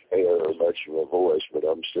much air or much of a voice, but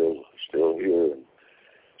I'm still here and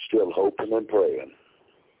still hoping and praying.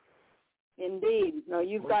 Indeed. No,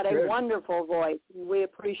 you've got a wonderful voice. We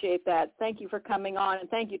appreciate that. Thank you for coming on, and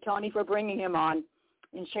thank you, Tony, for bringing him on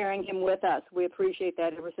and sharing him with us. We appreciate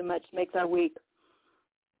that ever so much. It makes our week.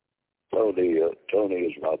 Tony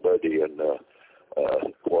is my buddy, and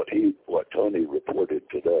what Tony reported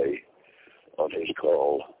today on his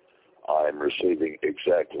call, I'm receiving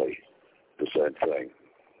exactly the same thing.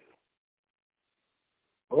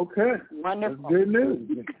 Okay. Wonderful. That's good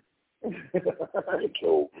news.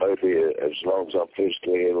 So maybe as long as I'm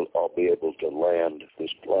physically able, I'll be able to land this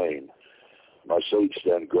plane. My seat's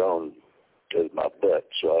done grown to my butt,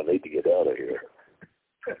 so I need to get out of here.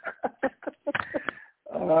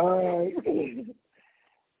 All right.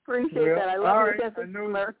 Appreciate that. I love your sense of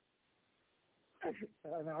humor.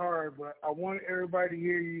 It's hard, but I want everybody to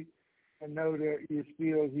hear you and know that you're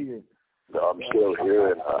still here. No, I'm still here,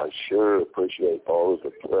 and I sure appreciate all of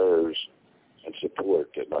the prayers and support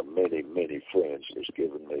that my many, many friends has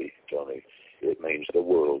given me, Tony. It means the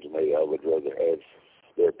world to me. I would rather have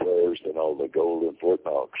their prayers than all the gold in Fort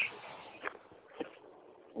Knox.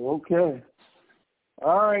 Okay.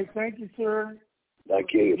 All right. Thank you, sir.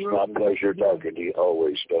 Thank you. It's my pleasure talking to you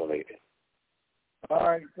always, Tony. All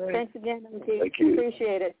right. Thanks again, MT. Thank you.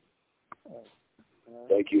 Appreciate it.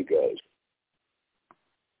 Thank you, guys.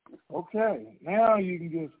 Okay. Now you can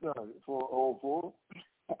get started for 404.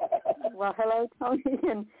 Well, hello, Tony,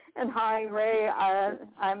 and hi, Ray.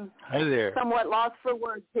 I'm hi there. Somewhat lost for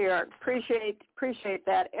words here. Appreciate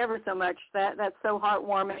that ever so much. That's so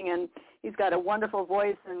heartwarming, and he's got a wonderful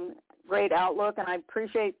voice and great outlook, and I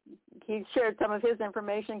appreciate he shared some of his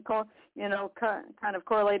information, kind of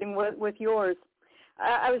correlating with yours.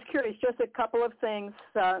 I was curious, just a couple of things,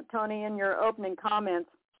 Tony, in your opening comments.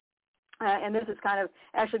 And this is kind of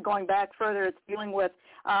actually going back further. It's dealing with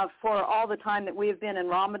for all the time that we have been in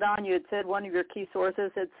Ramadan. You had said one of your key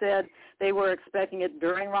sources had said they were expecting it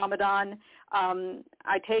during Ramadan.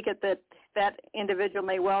 I take it that that individual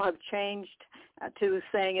may well have changed to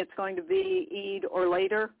saying it's going to be Eid or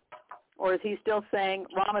later, or is he still saying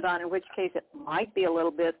Ramadan, in which case it might be a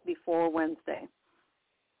little bit before Wednesday?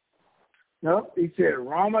 No, he said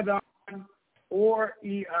Ramadan or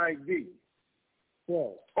EID.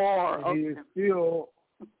 So he is still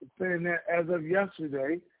saying that as of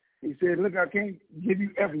yesterday. He said, look, I can't give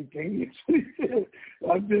you everything. He said,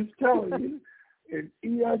 I'm just telling you. And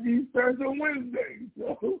EID starts on Wednesday.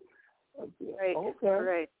 So I said, Great. okay.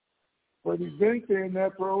 Great. But he's been saying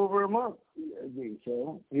that for over a month. EID.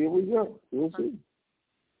 So here we go. We'll see.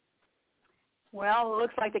 Well, it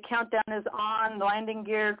looks like the countdown is on, the landing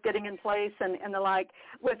gear is getting in place and the like.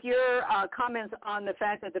 With your comments on the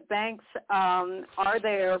fact that the banks are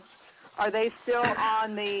they still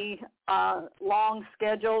on the long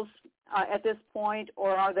schedules at this point,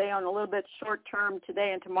 or are they on a little bit short-term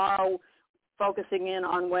today and tomorrow, focusing in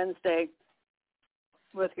on Wednesday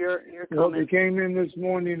with your comments? Well, they came in this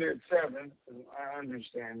morning at 7, my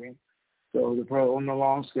understanding. So they're probably on the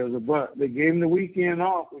long schedule, but they gave them the weekend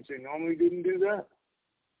off, which they normally didn't do that.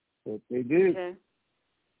 But they did. Okay.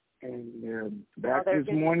 And they're back this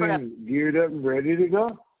morning, geared up and ready to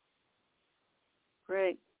go.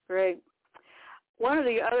 Great, great. One of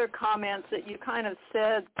the other comments that you kind of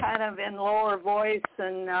said, kind of in lower voice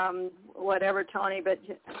and whatever, Tony, but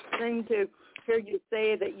I seemed to hear you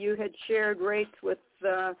say that you had shared rates with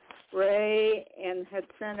Ray and had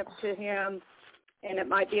sent it to him, and it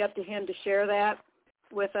might be up to him to share that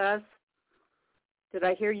with us. Did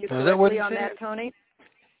I hear you correctly on that, Tony?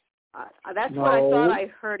 That's what I thought I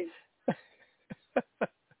heard him.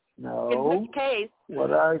 No. In which case,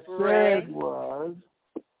 what I said was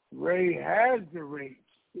Ray has the rates.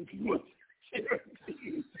 If you want to share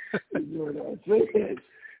it, is what I said.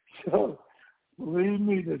 So believe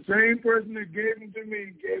me, the same person that gave them to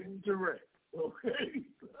me gave them to Ray. Okay.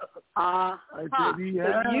 I said he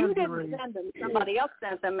has so you the didn't rates. send them; somebody else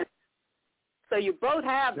sent them. So you both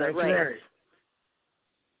have the That's rates. right.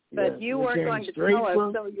 But yes, you weren't going to tell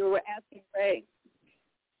us, so you were asking Ray.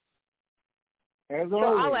 As so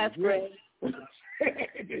always, I'll ask Ray.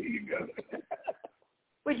 There you go.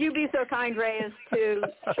 Would you be so kind, Ray, as to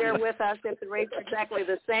share with us if the rates are exactly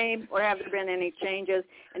the same, or have there been any changes?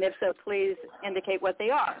 And if so, please indicate what they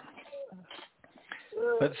are.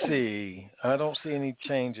 Let's see. I don't see any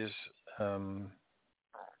changes.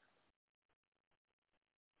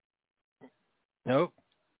 Nope.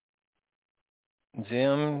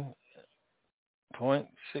 Zim 0.60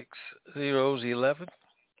 is 11.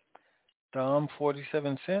 Dom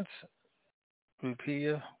 47 cents.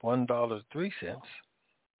 Rupiah $1.03.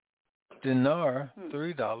 Dinar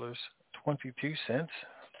 $3.22,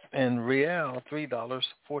 and Real $3.40.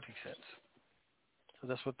 So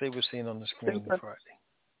that's what they were seeing on the screen on Friday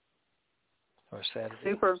or Saturday.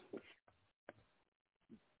 Super.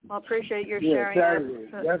 Well, appreciate your yeah, sharing.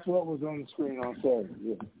 Saturday. That's what was on the screen on Saturday.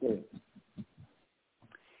 Yeah, good.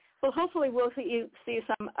 Well, hopefully we'll see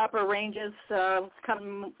some upper ranges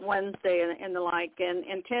come Wednesday and the like. And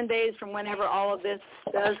in 10 days from whenever all of this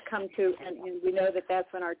does come to an end, we know that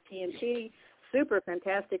that's when our TNT Super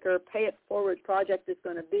Fantastic or Pay It Forward project is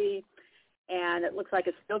going to be. And it looks like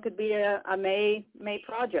it still could be a May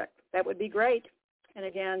project. That would be great. And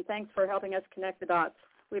again, thanks for helping us connect the dots.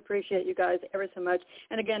 We appreciate you guys ever so much.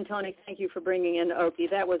 And again, Tony, thank you for bringing in Oki.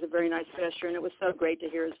 That was a very nice gesture, and it was so great to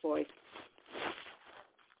hear his voice.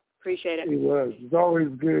 Appreciate it. It was. It's always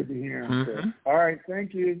good to hear him. Mm-hmm. So. All right.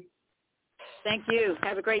 Thank you. Thank you.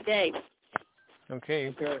 Have a great day.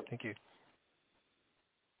 Okay. Thank you.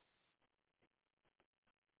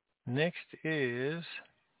 Next is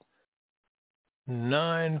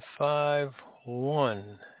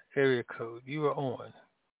 951 area code. You are on.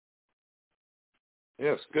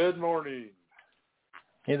 Yes. Good morning.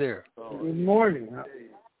 Hey there. Good morning.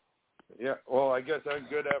 Yeah, well, I guess I'm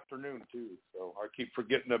good afternoon, too. So I keep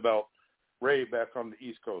forgetting about Ray back on the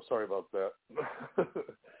East Coast. Sorry about that.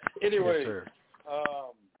 Anyway, yes,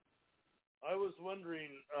 I was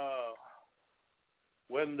wondering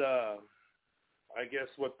when the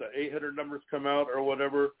 800 numbers come out or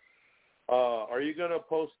whatever, are you going to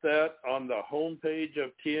post that on the homepage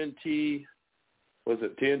of TNT? Was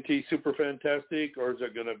it TNT Superfantastic, or is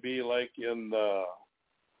it going to be like in the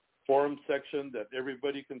forum section that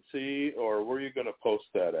everybody can see, or where are you going to post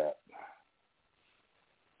that at?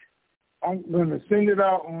 I'm going to send it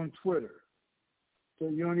out on Twitter. So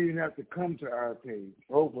you don't even have to come to our page.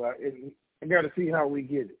 Hopefully, I got to see how we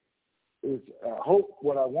get it. It's hope.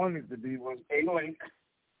 What I wanted to be was a link,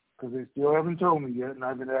 because they still haven't told me yet, and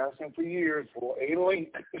I've been asking for years for a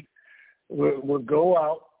link. would go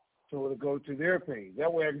out, so it'll go to their page.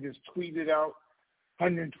 That way, I can just tweet it out.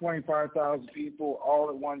 125,000 people all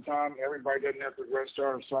at one time. Everybody doesn't have to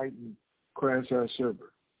restart our site and crash our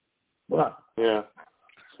server. But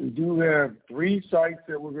we do have 3 sites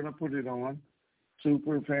that we're going to put it on: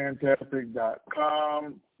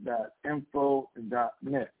 superfantastic.com, .info, and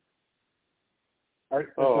 .net. Right?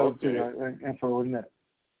 Info and net.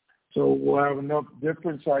 So we'll have enough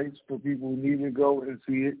different sites for people who need to go and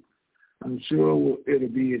see it. I'm sure it'll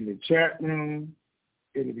be in the chat room.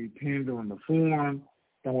 It'll be pinned on the forum.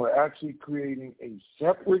 And we're actually creating a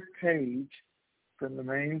separate page from the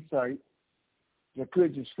main site. They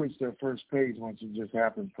could just switch their first page once it just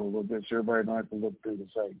happens for a little bit, so everybody don't have to look through the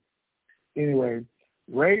site. Anyway,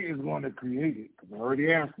 Ray is going to create it, because I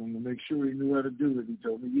already asked him to make sure he knew how to do it. He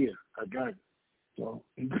told me, yeah, I got it. So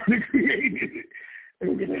he's going to create it.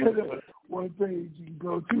 And we're going to have one page you can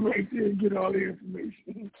go to right there and get all the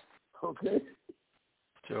information. Okay?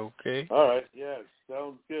 Okay. All right. Yeah,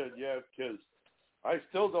 sounds good. Yeah, because I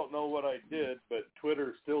still don't know what I did, but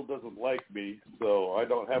Twitter still doesn't like me, so I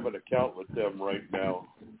don't have an account with them right now.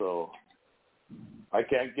 So I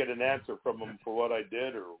can't get an answer from them for what I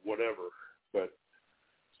did or whatever. But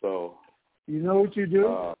so you know what you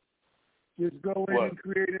do? Just go in and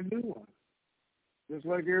create a new one, just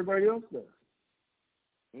like everybody else does.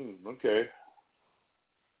 Okay.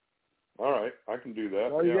 All right, I can do that.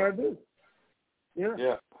 That's all you gotta do.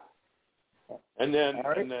 Yeah. And then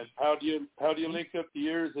how do you link up the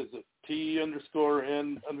years? Is it T_N_T_?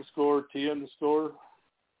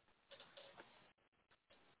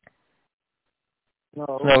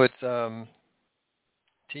 No, it's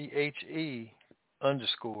THE_TNT_.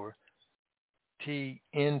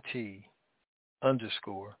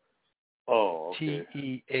 Oh, okay.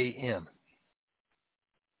 TEAM.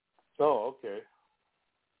 Oh, okay.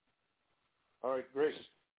 All right, great.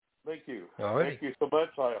 Thank you. All right. Thank you so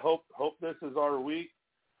much. I hope this is our week.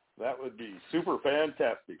 That would be super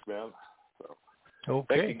fantastic, man. So,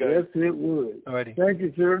 okay. Thank you, guys. Yes, it would. All righty. Thank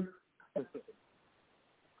you, sir. All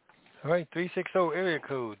right, 360 area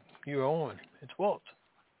code. You're on. It's Walt.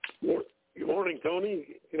 Good morning,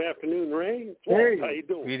 Tony. Good afternoon, Ray. It's Hey. Walt. How you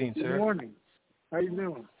doing? Greetings, sir. Good morning. How you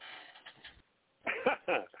doing?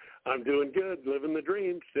 I'm doing good. Living the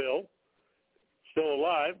dream still. Still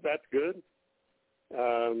alive. That's good.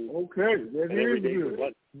 Okay. That is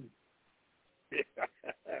good.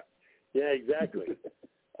 Yeah, exactly.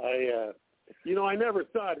 I never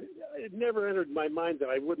thought, it never entered my mind that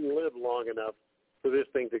I wouldn't live long enough for this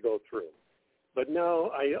thing to go through. But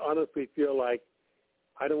now I honestly feel like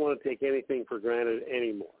I don't want to take anything for granted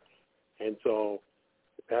anymore. And so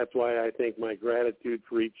that's why I think my gratitude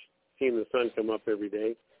for seeing the sun come up every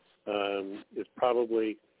day is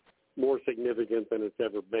probably more significant than it's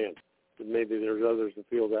ever been. And maybe there's others that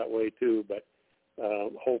feel that way too, but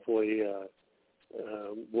hopefully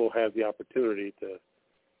we'll have the opportunity to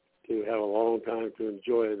have a long time to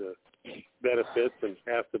enjoy the benefits and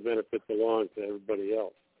pass the benefits along to everybody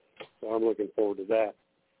else. So I'm looking forward to that.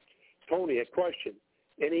 Tony, a question.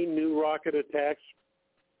 Any new rocket attacks?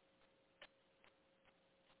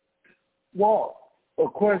 Walt, a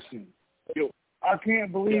question. I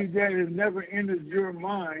can't believe that it never entered your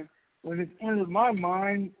mind when it's entered my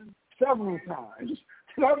mind several times.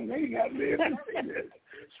 So I may not be able to see this.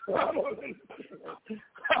 So I don't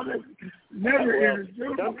know. Never entered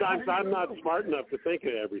your sometimes mind. I'm not smart enough to think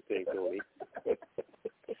of everything, Tony.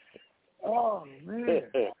 Oh, man.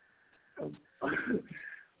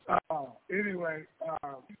 Anyway,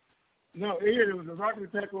 no, it was a rocket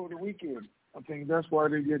attack over the weekend. I think that's why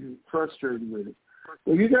they're getting frustrated with it.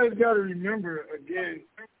 Well, you guys got to remember, again,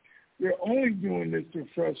 they're only doing this to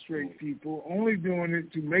frustrate people, only doing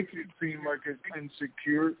it to make it seem like it's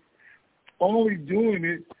insecure, only doing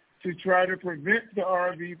it to try to prevent the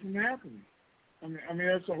RV from happening. I mean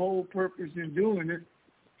that's the whole purpose in doing it.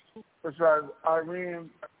 Besides, Iran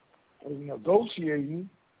is negotiating,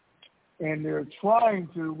 and they're trying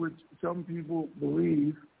to, which some people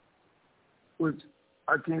believe, which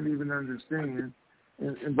I can't even understand,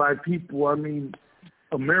 and by people I mean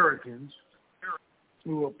Americans,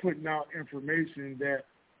 who are putting out information that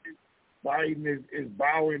Biden is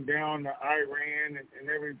bowing down to Iran and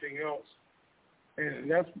everything else. And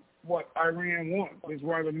that's what Iran wants. That's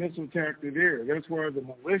why the missile attack are there. That's why the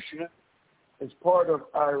militia is part of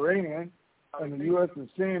Iran. And the U.S. is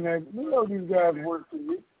saying that, we know these guys work for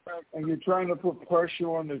you. and you're trying to put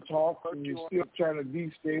pressure on the talk, and you're still trying to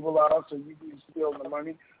destabilize so you can steal the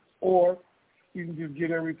money, or you can just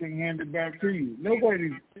get everything handed back to you.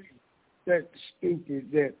 Nobody's that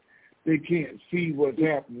stupid that they can't see what's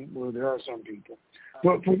happening. Well, there are some people.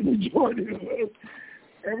 But for the majority of us,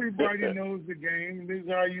 everybody knows the game. This is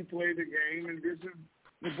how you play the game, and this is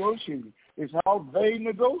negotiating. It's how they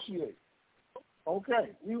negotiate.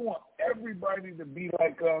 Okay, we want everybody to be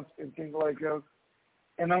like us and think like us.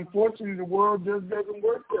 And unfortunately, the world just doesn't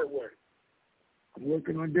work that way. We're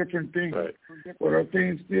working on different things. Right. But are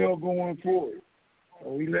things still going forward?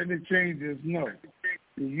 Are we letting it change this? No.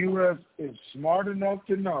 The U.S. is smart enough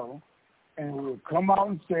to know, and will come out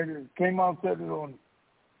and said it. Came out and said it on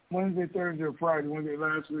Wednesday, Thursday, or Friday, Wednesday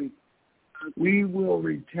last week. We will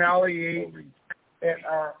retaliate at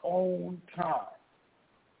our own time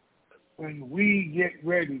when we get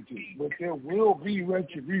ready to. But there will be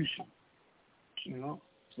retribution. You know,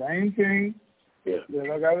 same thing that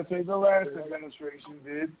I got to say the last administration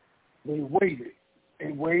did. They waited.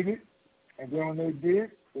 And then when they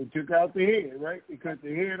did, they took out the head, right? They cut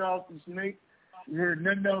the head off the snake. You heard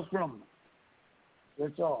nothing else from them.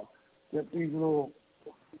 That's all. That these little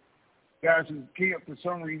guys who can't, for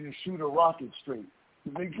some reason, shoot a rocket straight.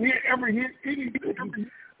 They can't ever hit anything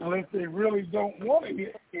unless they really don't want to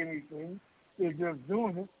hit anything. They're just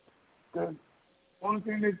doing it because the only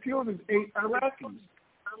thing they killed is 8 Iraqis.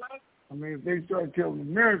 I mean, if they start killing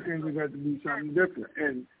Americans, it got to be something different.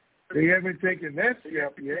 And they haven't taken that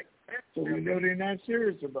step yet, so we know they're not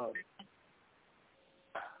serious about it.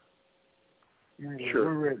 Man, sure.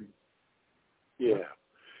 We're ready. Yeah.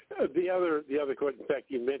 The other question, in fact,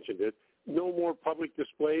 you mentioned it, no more public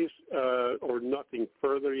displays or nothing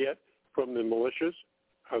further yet from the militias?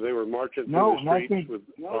 How they were marching through the streets with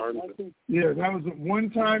arms? Yeah, that was a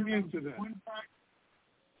one-time incident.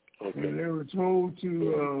 Okay. And they were told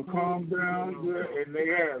to calm down, and they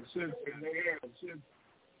have since.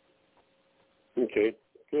 Okay,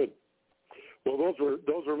 good. Well,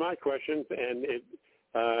 those were my questions, and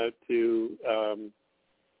to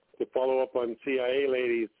follow up on CIA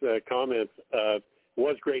lady's comments,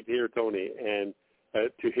 was great to hear Tony and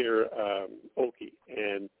to hear Oki,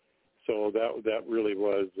 and so that really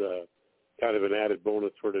was kind of an added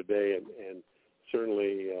bonus for today, and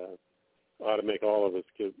certainly ought to make all of us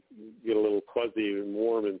get a little fuzzy and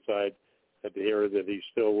warm inside at the hear that he's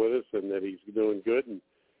still with us and that he's doing good,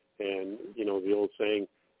 and you know the old saying,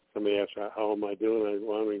 somebody asks how am I doing?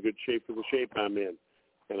 Well, I'm in good shape for the shape I'm in,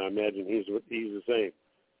 and I imagine he's the same.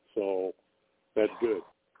 So that's good.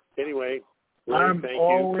 Anyway, I'm thank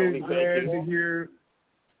always you. Tony, glad thank you. to hear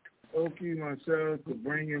Oki myself to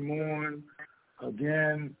bring him on.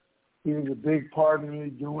 Again, he was a big part of me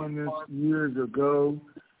doing this years ago,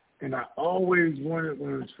 and I always wanted,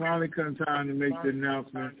 when it's finally come time to make the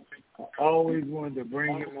announcement, I always wanted to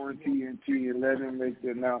bring him on TNT and let him make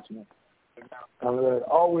the announcement. I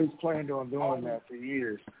always planned on doing that for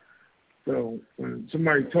years. So when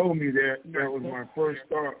somebody told me that was my first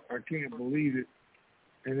thought. I can't believe it.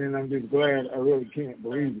 And then I'm just glad I really can't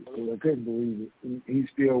believe it because I couldn't believe it. He's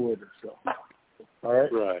still with us. So, all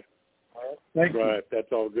right? Right. Thank you. Right.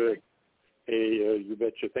 That's all good. Hey, you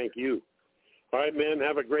betcha. Thank you. All right, man.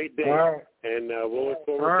 Have a great day. All right. And we'll look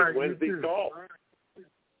forward to Wednesday's call.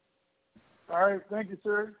 All right. Thank you,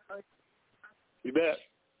 sir. You bet.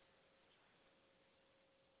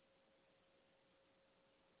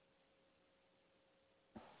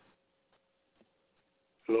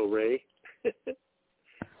 Hello, Ray.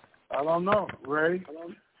 I don't know, Ray.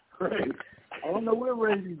 I don't know where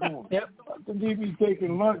Ray's going. Yep. I think he'd be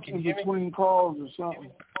taking lunch in between calls or something.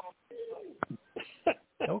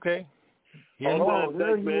 Okay. Yeah.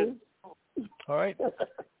 There he is. All right.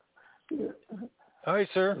 Yeah. All right,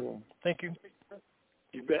 sir. Yeah. Thank you.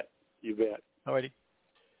 You bet. You bet. All righty.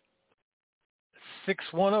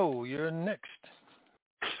 610, you're next.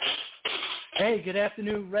 Hey, good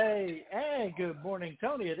afternoon, Ray. And good morning,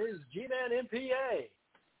 Tony. It is G-Man MPA.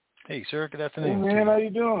 Hey, sir. Good afternoon. Hey, man. How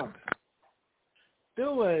you doing?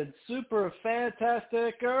 Doing super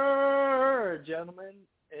fantastic, gentlemen.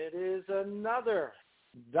 It is another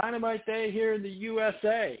dynamite day here in the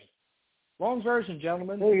USA. Long version,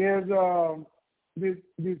 gentlemen. Hey,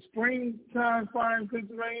 did springtime find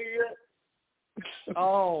Pennsylvania yet?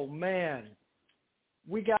 Oh, man.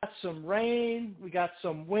 We got some rain. We got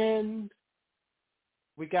some wind.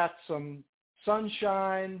 We got some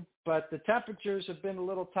sunshine, but the temperatures have been a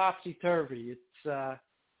little topsy-turvy. It's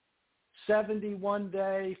 70 one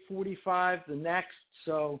day, 45 the next,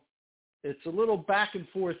 so it's a little back and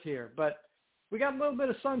forth here. But we got a little bit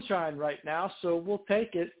of sunshine right now, so we'll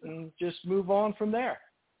take it and just move on from there.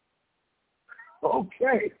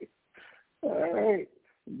 Okay. All right.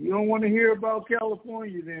 You don't want to hear about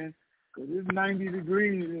California then, because it's 90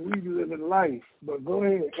 degrees and we live in life. But go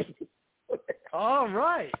ahead. All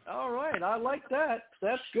right. I like that.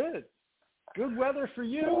 That's good. Good weather for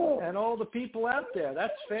you and all the people out there.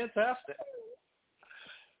 That's fantastic.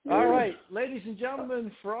 All right, ladies and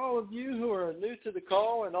gentlemen, for all of you who are new to the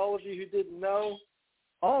call and all of you who didn't know,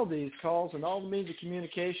 all these calls and all the means of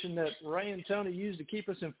communication that Ray and Tony use to keep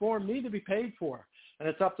us informed need to be paid for. And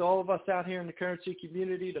it's up to all of us out here in the currency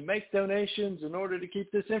community to make donations in order to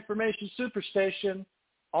keep this information superstation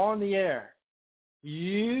on the air.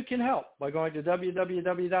 You can help by going to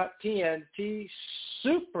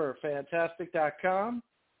www.TNTSuperfantastic.com,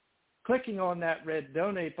 clicking on that red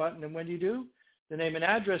donate button, and when you do, the name and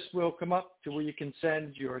address will come up to where you can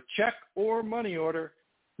send your check or money order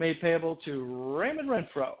made payable to Raymond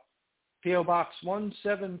Renfro, P.O. Box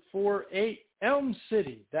 1748, Elm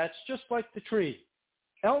City. That's just like the tree.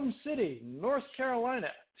 Elm City, North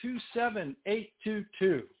Carolina,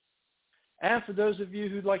 27822. And for those of you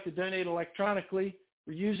who'd like to donate electronically,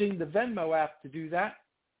 we're using the Venmo app to do that.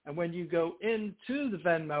 And when you go into the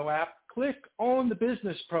Venmo app, click on the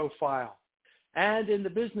business profile. And in the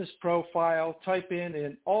business profile, type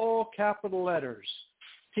in all capital letters,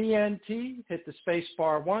 TNT, hit the space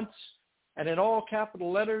bar once, and in all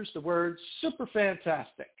capital letters, the word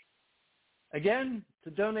Superfantastic. Again,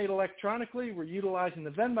 to donate electronically, we're utilizing the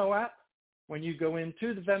Venmo app. When you go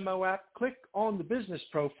into the Venmo app, click on the business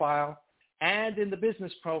profile, and in the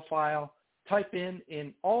business profile, type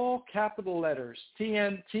in all capital letters,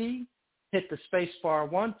 TNT, hit the space bar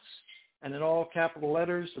once, and in all capital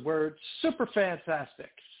letters, the word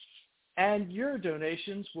Superfantastic. And your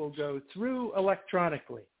donations will go through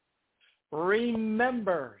electronically.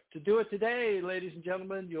 Remember to do it today, ladies and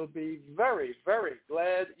gentlemen. You'll be very, very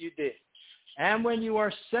glad you did. And when you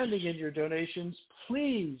are sending in your donations,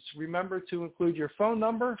 please remember to include your phone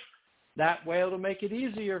number. That way it'll make it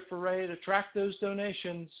easier for Ray to track those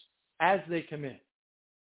donations as they come in.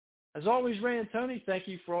 As always, Ray and Tony, thank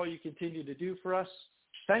you for all you continue to do for us.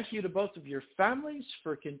 Thank you to both of your families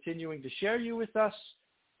for continuing to share you with us.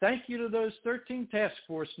 Thank you to those 13 task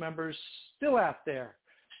force members still out there,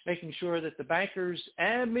 making sure that the bankers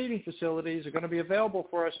and meeting facilities are going to be available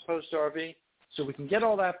for us post-RV so we can get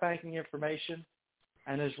all that banking information.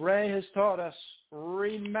 And as Ray has taught us,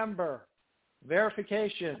 remember,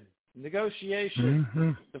 verification,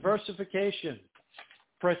 negotiation, diversification,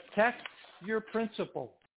 protect your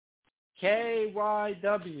principal,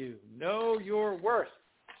 KYW, know your worth,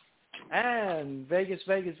 and Vegas,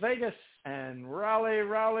 Vegas, Vegas, and Raleigh,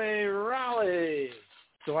 Raleigh, Raleigh,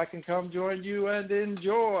 so I can come join you and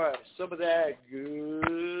enjoy some of that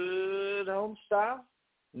good home-style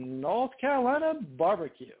North Carolina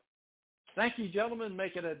barbecue. Thank you, gentlemen.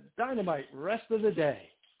 Make it a dynamite rest of the day.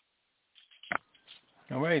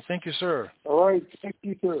 All right. Thank you, sir. All right. Thank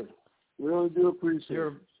you, sir. Really do appreciate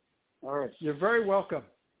it. All right. You're very welcome.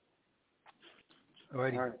 All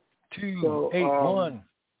right. 281.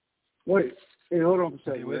 Wait. Hey, hold on a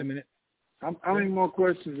second. Okay, wait a minute. How many more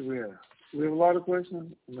questions do we have? We have a lot of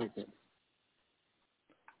questions? Okay.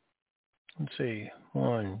 Let's see.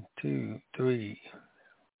 1, 2, 3,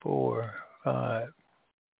 4, 5,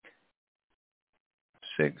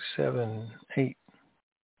 6, 7, 8.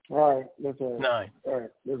 All right. That's all right. 9. All right.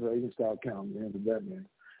 That's all right. You can start counting the end of that, man.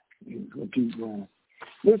 We'll keep going.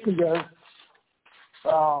 Listen, guys.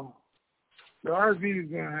 The RV is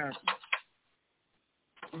going to happen.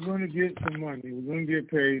 We're going to get some money. We're going to get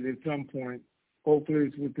paid at some point. Hopefully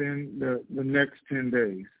it's within the next 10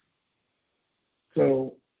 days.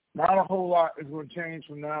 So not a whole lot is going to change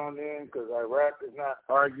from now and then because Iraq is not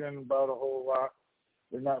arguing about a whole lot.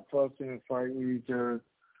 They're not fussing and fighting with each other.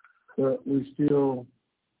 But we still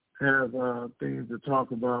have things to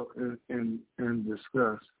talk about and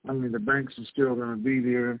discuss. I mean, the banks are still going to be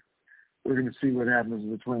there. We're going to see what happens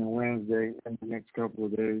between Wednesday and the next couple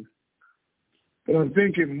of days. But I'm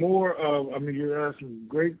thinking more of, you're asking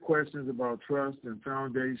great questions about trust and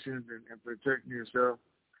foundations and protecting yourself.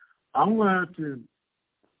 I'm going to have to,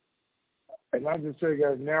 and I just say,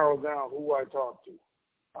 guys, narrow down who I talk to.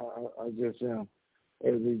 I just am,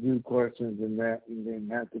 as we do questions and that, and then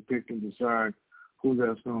have to pick and decide who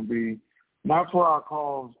that's going to be. Not for our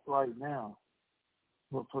calls right now,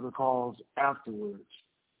 but for the calls afterwards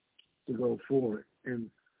to go forward. And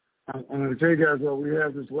I'm going to tell you guys that we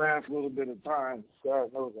have this last little bit of time.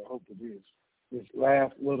 God knows I hope it is. This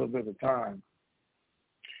last little bit of time.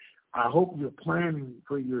 I hope you're planning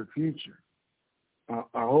for your future. I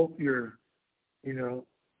hope you're,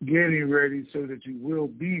 getting ready so that you will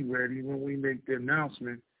be ready when we make the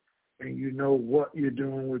announcement and you know what you're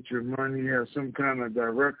doing with your money, you have some kind of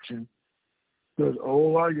direction. Because a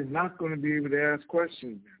whole lot, you're not going to be able to ask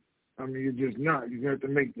questions then. I mean, you're just not. You're going to have to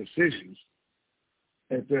make decisions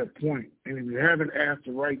at that point. And if you haven't asked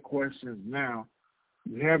the right questions now,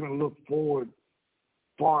 you haven't looked forward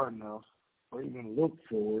far enough or even looked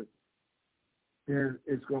forward, then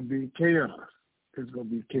it's going to be chaos. It's going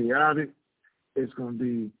to be chaotic. It's going to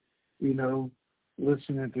be,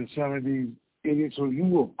 listening to some of these idiots. So you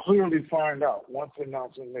will clearly find out once the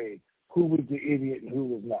announcement made who was the idiot and who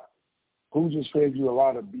was not. Who just fed you a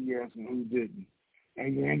lot of BS and who didn't.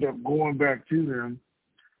 And you end up going back to them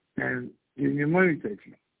and getting your money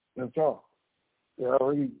taken. That's all. They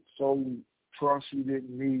already sold you trust you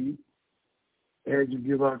didn't need. They had you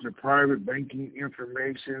give out your private banking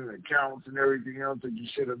information, accounts, and everything else that you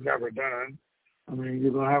should have never done. I mean,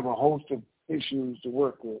 you're going to have a host of issues to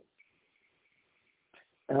work with.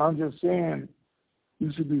 And I'm just saying,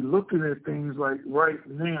 you should be looking at things like right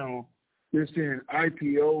now, they're saying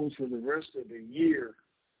IPOs for the rest of the year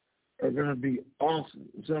are going to be awesome.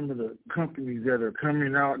 Some of the companies that are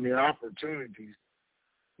coming out and the opportunities,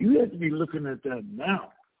 you have to be looking at that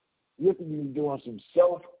now. You have to be doing some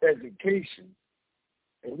self-education,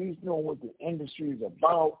 at least know what the industry is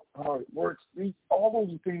about, how it works. All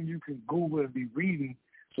those things you can Google and be reading.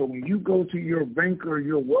 So when you go to your banker or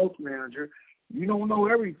your wealth manager, you don't know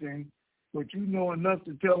everything, but you know enough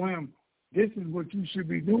to tell him, this is what you should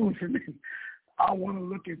be doing for me. I want to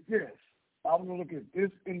look at this. I want to look at this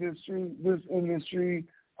industry.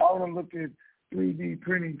 I want to look at 3D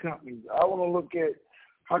printing companies. I want to look at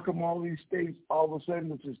how come all these states all of a sudden,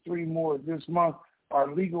 which is 3 more this month,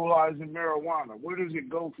 are legalizing marijuana. Where does it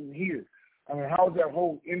go from here? I mean, how is that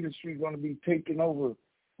whole industry going to be taken over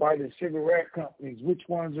by the cigarette companies? Which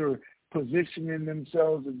ones are positioning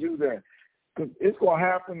themselves to do that? Because it's going to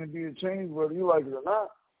happen to be a change whether you like it or not.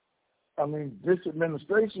 I mean, this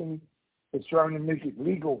administration is trying to make it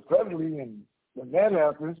legal federally, and when that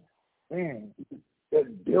happens, man,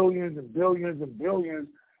 that billions and billions and billions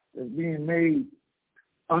is being made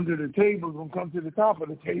under the table is going to come to the top of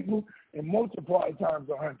the table and multiply times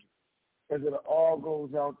 100 as it all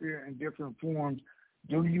goes out there in different forms.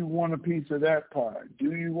 Do you want a piece of that pie?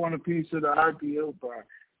 Do you want a piece of the IPO pie?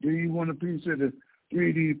 Do you want a piece of the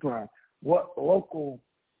 3D pie? What local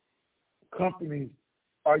companies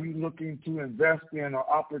are you looking to invest in, or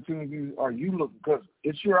opportunities are you looking? Because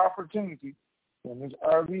it's your opportunity. When this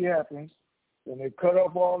RV happens, when they cut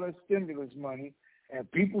off all that stimulus money and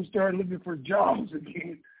people start looking for jobs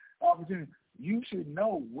again, opportunity, you should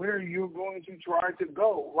know where you're going to try to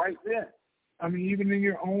go right then. I mean, even in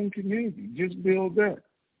your own community, just build that.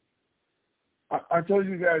 I told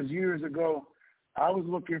you guys years ago, I was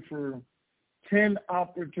looking for 10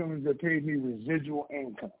 opportunities that paid me residual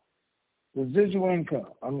income. Residual income.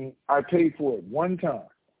 I mean, I paid for it one time.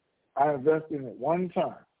 I invested in it one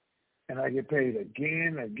time, and I get paid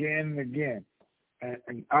again, and again.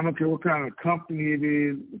 And I don't care what kind of company it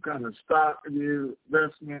is, what kind of stock it is,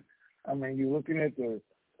 investment. I mean, you're looking at the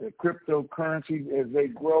cryptocurrencies as they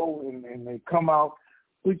grow and they come out,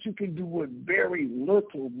 which you can do with very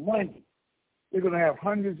little money. They're going to have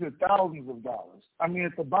hundreds of thousands of dollars. I mean,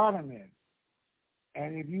 at the bottom end.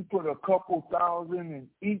 And if you put a couple thousand in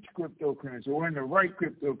each cryptocurrency or in the right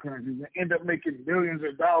cryptocurrencies and end up making billions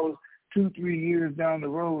of dollars 2-3 years down the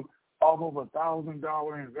road off of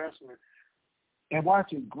 $1,000 investment and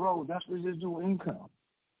watch it grow, that's residual income.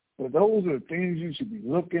 But those are things you should be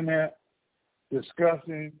looking at,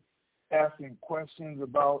 discussing, asking questions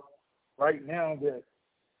about right now that,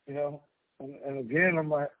 and again,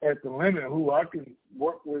 I'm at the limit who I can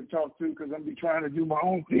work with, talk to, because I'm be trying to do my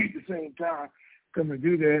own thing at the same time. Come and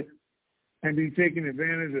do that and be taking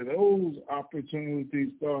advantage of those opportunities,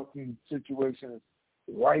 thoughts, and situations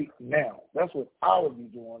right now. That's what I would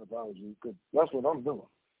be doing if I was you, because that's what I'm doing.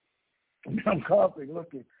 And I'm constantly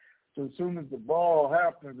looking. So as soon as the ball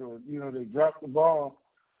happens or, they drop the ball,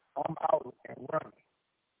 I'm out and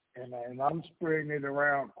running. And I'm spreading it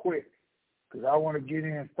around quick because I want to get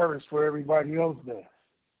in first for everybody else does.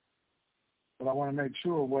 But I want to make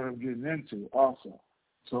sure what I'm getting into also.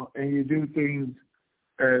 So, and you do things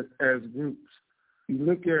as groups. You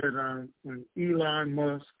look at when Elon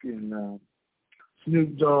Musk and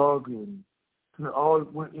Snoop Dogg and all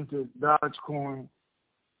went into Dogecoin,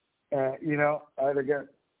 I got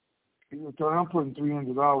people told I'm putting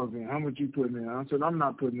 $300 in. How much you putting in? I said, I'm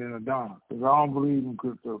not putting in a dime because I don't believe in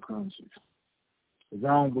cryptocurrencies. Because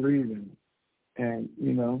I don't believe in it. And,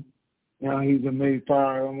 now he's made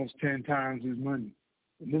almost 10 times his money.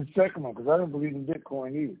 This second one, because I don't believe in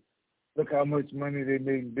Bitcoin either. Look how much money they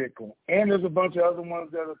made in Bitcoin. And there's a bunch of other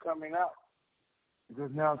ones that are coming out.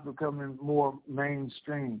 because now it's becoming more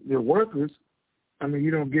mainstream. They're worthless. I mean,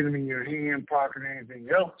 you don't get them in your hand, pocket, or anything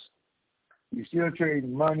else. You still trade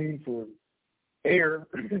money for air,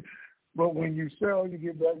 but when you sell, you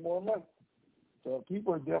get back more money. So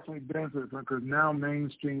people are definitely benefiting because now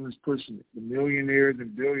mainstream is pushing it. The millionaires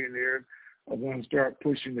and billionaires are going to start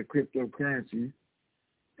pushing the cryptocurrency.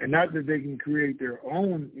 And not that they can create their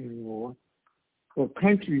own anymore, but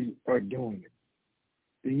countries are doing it.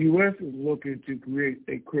 The U.S. is looking to create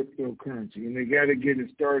a cryptocurrency, and they got to get it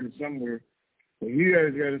started somewhere. So you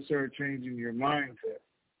guys got to start changing your mindset.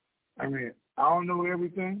 I mean, I don't know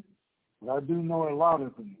everything, but I do know a lot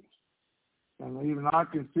of things. And even I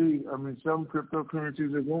can see, I mean, some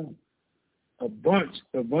cryptocurrencies are going. A bunch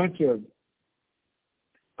of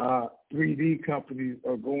 3D companies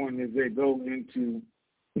are going as they go into,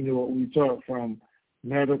 what we talk from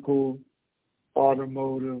medical,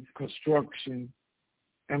 automotive, construction.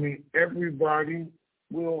 I mean, everybody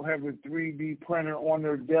will have a 3D printer on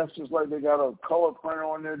their desk just like they got a color printer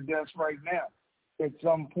on their desk right now at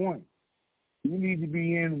some point. You need to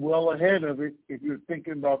be in well ahead of it if you're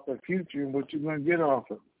thinking about the future and what you're going to get off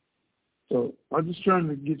of it. So I'm just trying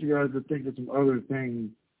to get you guys to think of some other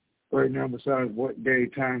things right now besides what day,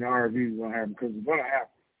 time, the RV is going to happen, because it's going to happen.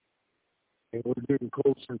 And we're getting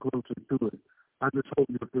closer and closer to it. I just hope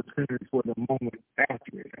you're prepared for the moment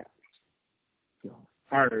after it happens. So,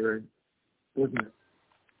 all right, Ray. What's next?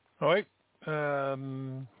 All right.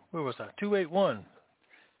 Where was that? 281.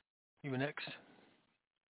 You were next.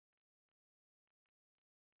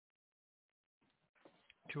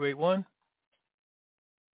 281.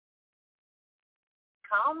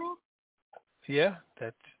 Call me? Yeah,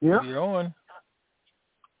 you're on.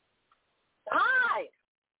 Hi.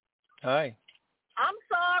 Hi. I'm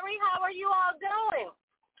sorry. How are you all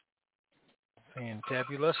doing?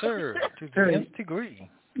 Fantabulous, sir. To the nth degree.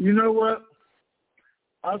 You know what?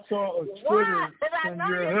 I saw a Twitter from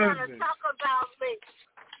your you're husband. going to talk about me.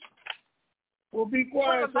 Well, be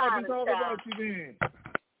quiet so I can talk about you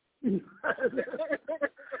then.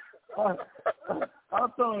 I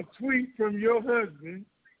saw a tweet from your husband,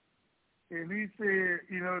 and he said,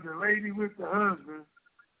 the lady with the husband,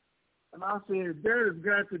 and I said, there has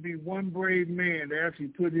got to be one brave man that actually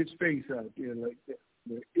put his face out there like that.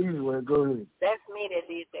 But anyway, go ahead. That's me that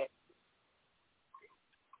did that.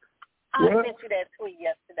 I sent you that tweet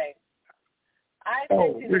yesterday.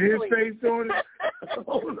 With his face on it?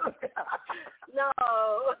 No.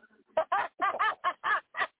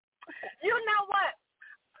 You know what?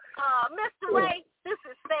 Mr. Ray, this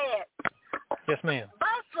is sad. Yes, ma'am.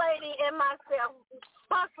 Bus lady and myself,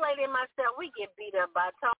 we get beat up by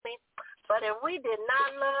Tony. But if we did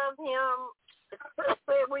not love him,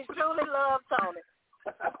 we truly love Tony.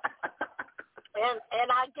 And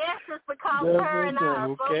I guess it's because her and I are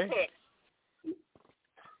okay.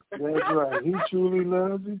 That's right. He truly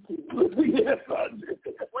loves you too. Yes, I do.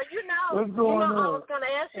 Well, what's going on? I was going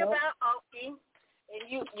to ask you about Oki, and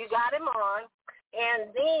you got him on.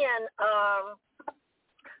 And then,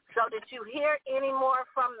 so did you hear any more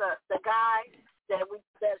from the guy that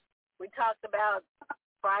we talked about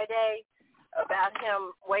Friday about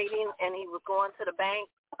him waiting and he was going to the bank?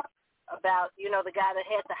 About, the guy that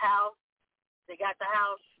had the house? They got the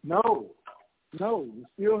house? No, we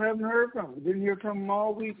still haven't heard from him. Didn't hear from him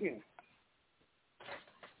all weekend.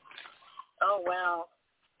 Oh, wow.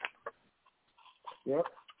 Yep.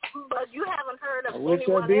 But you haven't heard of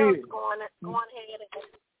anyone else going ahead and...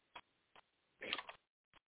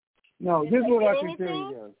 No, this is what I can tell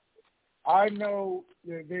you guys. I know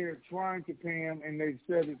that they are trying to pay him, and they've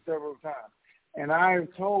said it several times. And I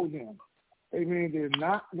have told them, they're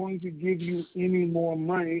not going to give you any more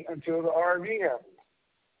money until the RV happens.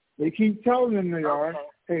 They keep telling them they are.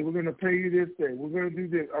 Hey, we're going to pay you this day. We're going to do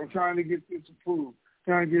this. I'm trying to get this approved,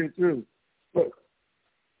 trying to get it through. But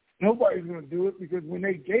nobody's going to do it because when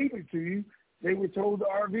they gave it to you, they were told the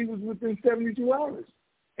RV was within 72 hours.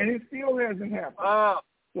 And it still hasn't happened.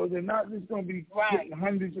 So they're not just going to be getting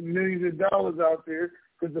hundreds of millions of dollars out there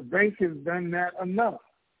because the bank has done that enough.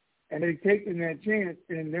 And they've taken that chance,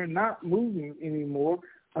 and they're not moving anymore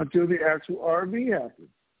until the actual RV happens.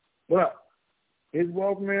 But his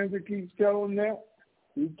wealth manager keeps telling that.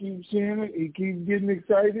 He keeps seeing it. He keeps getting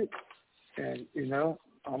excited. And,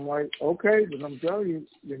 I'm like, okay, but I'm telling you,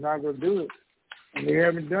 they're not going to do it. And they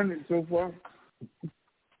haven't done it so far.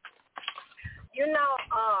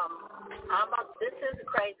 This is a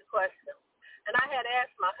crazy question. And I had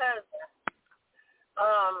asked my husband,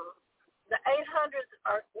 the 800s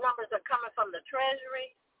numbers are coming from the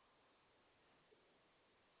Treasury?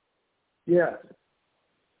 Yes.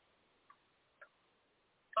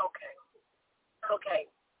 Okay.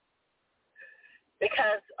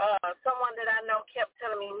 because someone that I know kept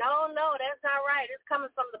telling me, no, that's not right. It's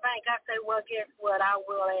coming from the bank. I said, well, guess what? I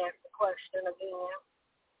will ask the question again.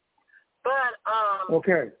 But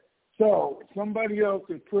okay, so somebody else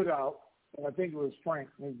had put out, and I think it was Frank,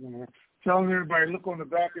 telling everybody, look on the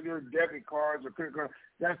back of their debit cards or credit card.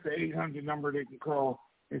 That's the 800 number they can call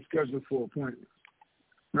and schedule for appointments.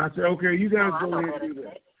 And I said, okay, you guys go ahead and do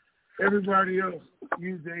that. Everybody else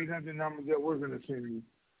use the 800 numbers that we're going to send you,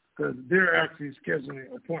 because they're actually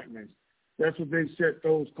scheduling appointments. That's what they set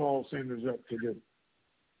those call centers up to do.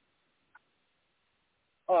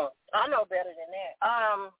 Oh, I know better than that.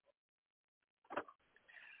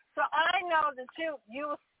 So I know that you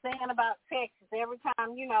were saying about Texas. Every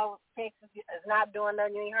time, Texas is not doing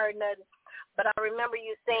nothing, you ain't heard nothing. But I remember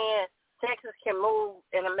you saying Texas can move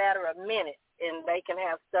in a matter of minutes, and they can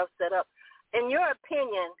have stuff set up. In your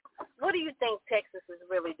opinion, what do you think Texas is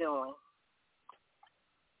really doing?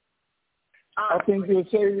 I think they're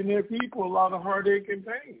saving their people a lot of heartache and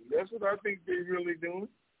pain. That's what I think they're really doing.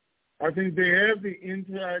 I think they have the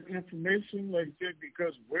inside information, like I said,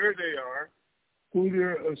 because where they are, who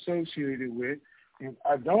they're associated with, and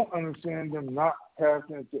I don't understand them not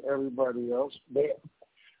passing it to everybody else, but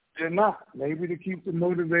they're not. Maybe to keep the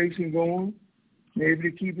motivation going,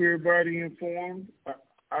 maybe to keep everybody informed.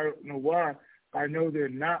 I don't know why. I know they're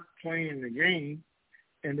not playing the game,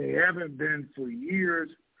 and they haven't been for years.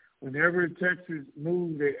 Whenever Texas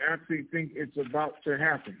moves, they actually think it's about to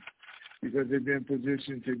happen because they've been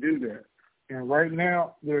positioned to do that. And right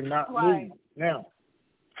now, they're not moving. Now,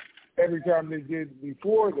 every time they did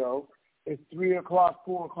before, though, it's 3 o'clock,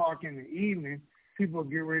 4 o'clock in the evening. People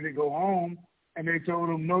get ready to go home, and they told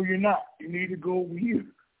them, no, you're not. You need to go over here.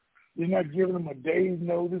 They're not giving them a day's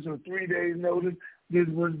notice or 3 days' notice. This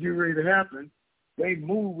is what's getting ready to happen. They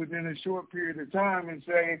move within a short period of time and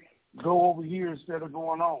say, go over here instead of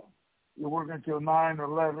going home. You're working until 9 or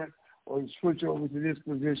 11, or you switch over to this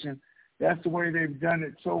position. That's the way they've done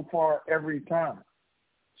it so far every time.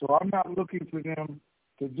 So I'm not looking for them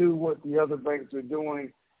to do what the other banks are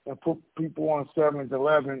doing and put people on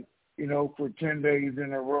 7-11, for 10 days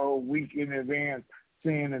in a row, week in advance,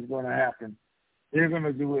 saying it's going to happen. They're going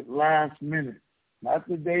to do it last minute, not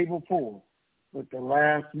the day before, but the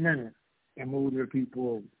last minute, and move their people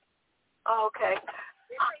over. Okay.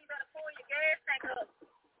 You better pull your gas tank up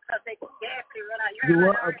because they gas you run out. Do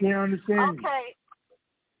what? I can't understand. Okay.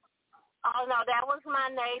 Oh no, that was my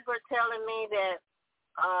neighbor telling me that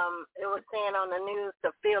it was saying on the news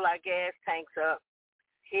to fill our gas tanks up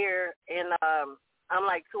here in I'm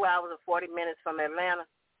like 2 hours and 40 minutes from Atlanta,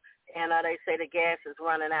 and they say the gas is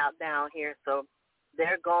running out down here, so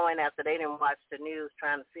they're going after they didn't watch the news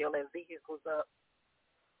trying to fill their vehicles up.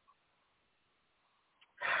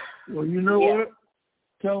 Well, you know what?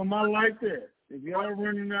 Tell them I like that. If y'all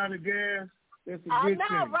running out of gas, that's a good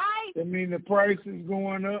thing. Right? That means the price is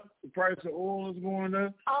going up. The price of oil is going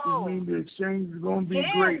up. Oh. That means the exchange is going to be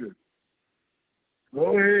greater.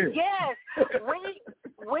 Go ahead. Yes,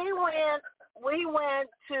 we went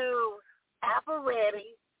to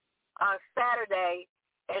Apparetti on Saturday,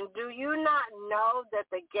 and do you not know that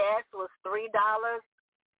the gas was $3 a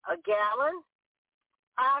gallon?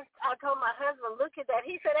 I told my husband, look at that.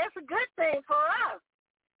 He said, that's a good thing for us.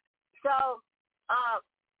 So,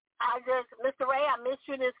 Mr. Ray, I missed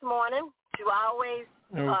you this morning. You always.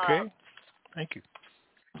 Okay. Thank you.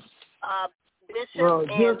 Bishop and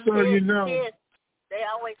just so you know, kids, they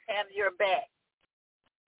always have your back.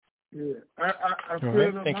 Yeah. I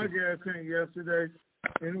filled up my gas tank yesterday,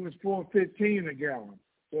 and it was $4.15 a gallon.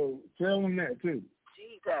 So tell them that, too.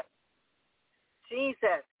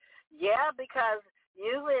 Jesus. Yeah, because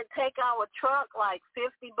usually it take our truck like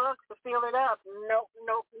 $50 to fill it up. Nope.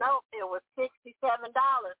 It was $67.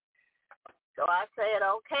 So I said,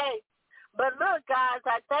 okay. But look, guys,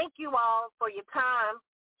 I thank you all for your time,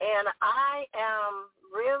 and I am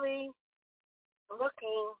really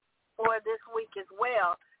looking for this week as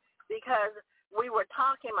well, because we were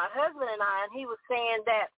talking, my husband and I, and he was saying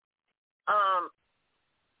that,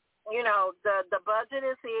 the budget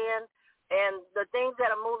is in, and the things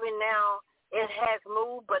that are moving now, it has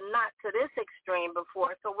moved, but not to this extreme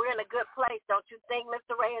before. So we're in a good place, don't you think,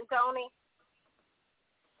 Mr. Ray and Tony?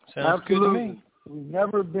 Sounds good to me. We've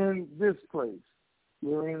never been this place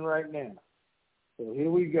we're in right now. So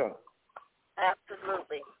here we go.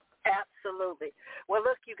 Absolutely. Well,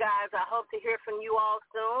 look, you guys, I hope to hear from you all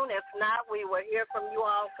soon. If not, we will hear from you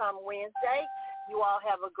all come Wednesday. You all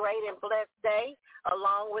have a great and blessed day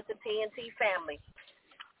along with the TNT family.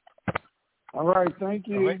 All right. Thank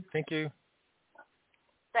you. All right. Thank you.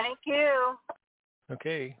 Thank you.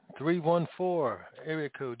 Okay. 314, area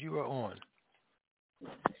code, you are on.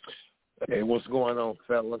 Hey, what's going on,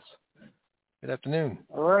 fellas? Good afternoon.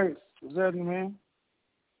 All right. What's happening, man?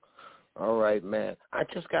 All right, man. I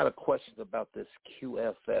just got a question about this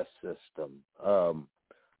QFS system.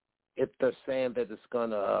 If they're saying that it's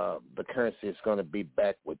gonna, the currency is gonna be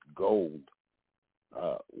back with gold,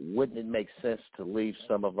 wouldn't it make sense to leave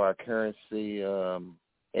some of our currency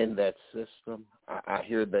in that system? I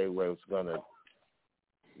hear they was gonna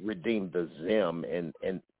redeem the ZIM and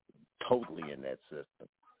totally in that system.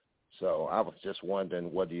 So I was just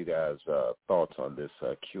wondering, what are you guys' thoughts on this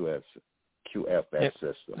QFS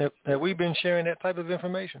system? Have we been sharing that type of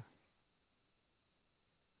information?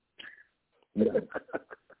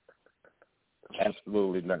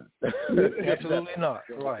 Absolutely not. Absolutely not.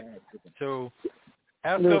 Right. So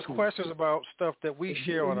ask us questions about stuff that we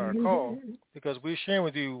share on our call, because we're sharing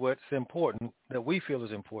with you what's important, that we feel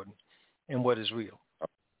is important, and what is real.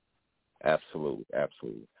 Absolutely.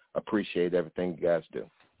 Absolutely. Appreciate everything you guys do.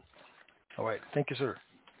 All right. Thank you, sir.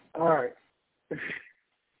 All right.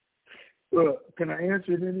 Well, can I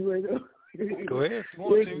answer it anyway, though? Go ahead if you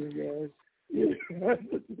want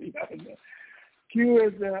to.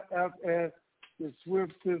 QFS, the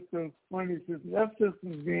SWIFT system, money system, that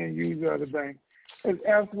system is being used by the bank. It has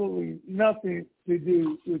absolutely nothing to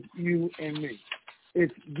do with you and me.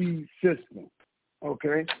 It's the system,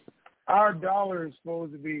 okay? Our dollar is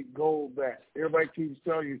supposed to be gold back. Everybody keeps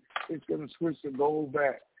telling you it's going to switch to gold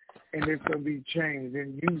back, and it's going to be changed,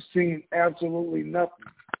 and you've seen absolutely nothing.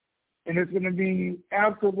 And it's going to mean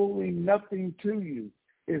absolutely nothing to you.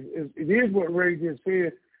 It is what Ray just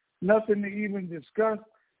said, nothing to even discuss,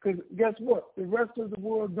 because guess what? The rest of the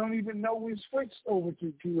world don't even know we switched over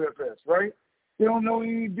to QFS, right? They don't know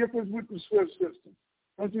any difference with the SWIFT system.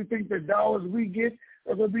 Don't you think the dollars we get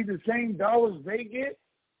are going to be the same dollars they get?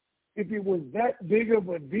 If it was that big of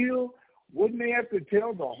a deal, wouldn't they have to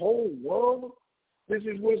tell the whole world this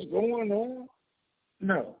is what's going on?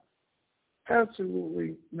 No.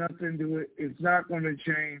 Absolutely nothing to it. It's not going to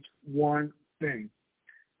change one thing.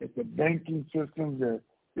 It's the banking systems that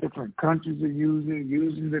different countries are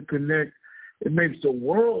using to connect. It makes the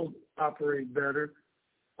world operate better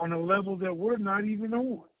on a level that we're not even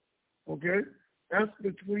on. Okay? That's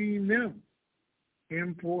between them.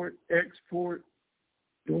 Import, export,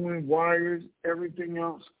 doing wires, everything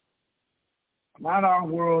else. Not our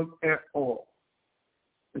world at all.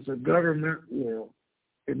 It's a government world.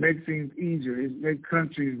 It makes things easier. It makes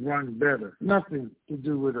countries run better. Nothing to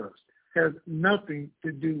do with us. Has nothing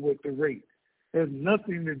to do with the rate. Has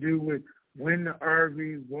nothing to do with when the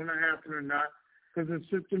RV is going to happen or not, because the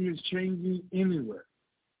system is changing anyway.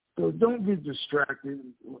 So don't get distracted,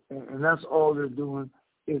 and that's all they're doing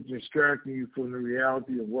is distracting you from the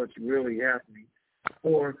reality of what's really happening,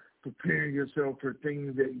 or preparing yourself for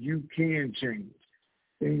things that you can change,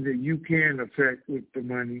 things that you can affect with the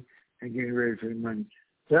money and getting ready for the money.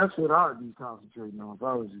 That's what I would be concentrating on if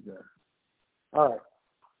I was you guys. All right.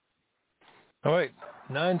 All right.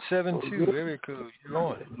 972, area code. You're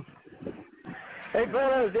on. Hey,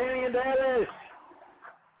 fellas, Danny and Dallas.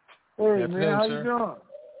 Hey, man, how you doing?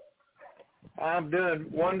 I'm doing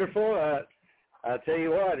wonderful. I tell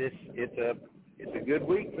you what, it's a good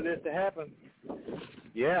week for this to happen.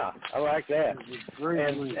 Yeah, I like that.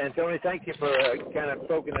 And Tony, thank you for kind of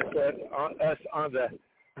focusing us on the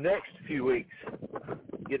next few weeks,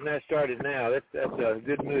 getting that started now. That's a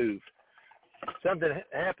good move. Something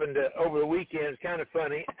happened over the weekend. It's kind of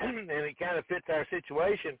funny, and it kind of fits our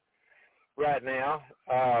situation right now.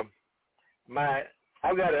 I've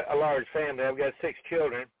got a large family. I've got 6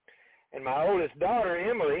 children, and my oldest daughter,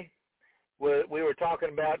 Emily, we were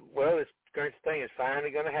talking about, well, this current thing is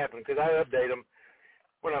finally going to happen, because I update them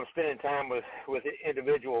when I'm spending time with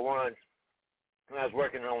individual ones. And I was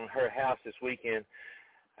working on her house this weekend.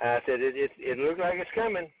 I said, it looks like it's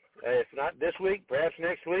coming. If not this week, perhaps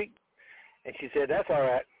next week. And she said, that's all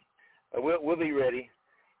right. We'll be ready.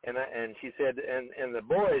 And she said, and the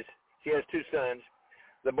boys, she has 2 sons,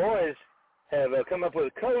 the boys have come up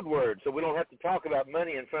with a code word so we don't have to talk about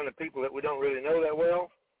money in front of people that we don't really know that well.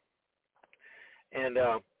 And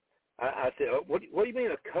I said, what do you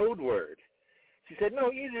mean a code word? She said,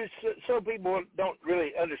 no, so people don't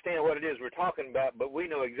really understand what it is we're talking about, but we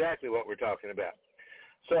know exactly what we're talking about.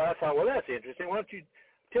 So I thought, well, that's interesting. Why don't you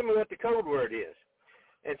tell me what the code word is?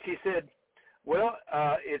 And she said, well,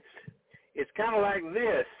 it's kind of like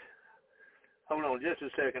this. Hold on just a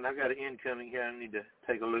second. I've got an incoming here I need to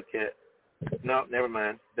take a look at. No, never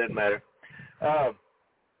mind. Doesn't matter.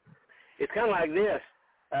 It's kind of like this.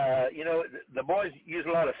 The boys use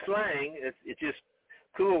a lot of slang. It's just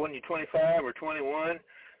cool when you're 25 or 21.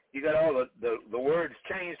 You got all the words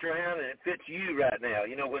changed around, and it fits you right now.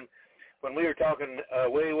 You know, when we were talking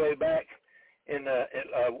way back in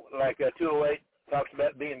like 208 talks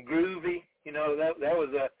about being groovy. You know, that was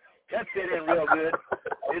that fit in real good.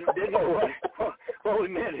 Didn't know what we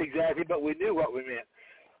meant exactly, but we knew what we meant.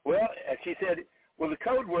 Well, she said, well, the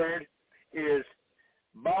code word is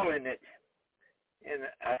balling it. And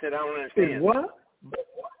I said, I don't understand. What?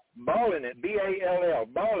 Balling it, B-A-L-L,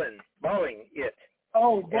 balling it.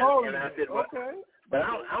 Oh, balling and I said, well, okay. But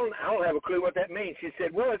I don't have a clue what that means. She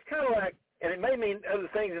said, well, it's kind of like, and it may mean other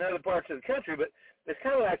things in other parts of the country, but it's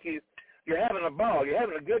kind of like you're having a ball, you're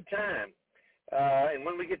having a good time. And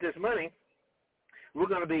when we get this money, we're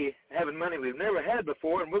going to be having money we've never had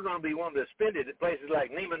before, and we're going to be wanting to spend it at places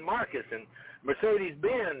like Neiman Marcus and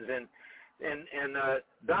Mercedes-Benz and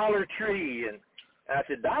Dollar Tree. And I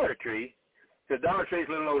said, Dollar Tree? Because Dollar Tree's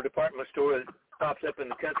a little old department store that pops up in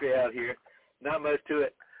the country out here. Not much to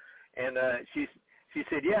it. And she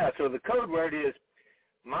said, yeah, so the code word is,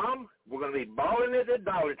 Mom, we're going to be balling it at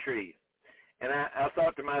Dollar Tree. And I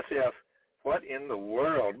thought to myself, what in the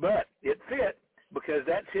world? But it fit because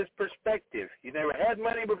that's his perspective. He never had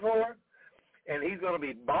money before, and he's going to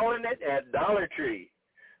be balling it at Dollar Tree.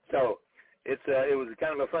 So it was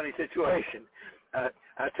kind of a funny situation. I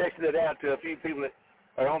texted it out to a few people that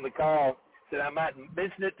are on the call, said I might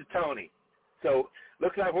mention it to Tony. So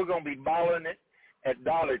looks like we're going to be balling it at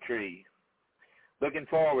Dollar Tree. Looking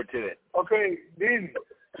forward to it. Okay, Denny,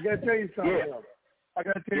 I got to tell you something else. I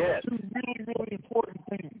got to tell you two really, really important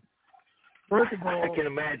things. First of all, I can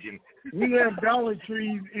imagine. We have Dollar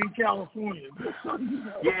Trees in California.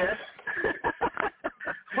 Yes.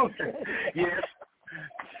 Okay. Yes.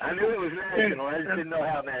 I knew it was national. I just didn't know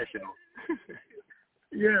how national.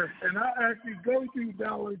 Yes, and I actually go to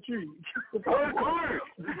Dollar Tree. Oh, of course.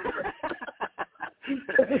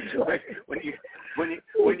 Right. When you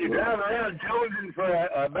drive around jonesing for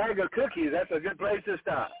a bag of cookies, that's a good place to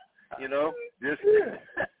stop. You know, just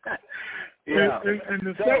yeah. And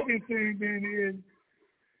the second thing then is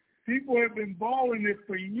people have been balling it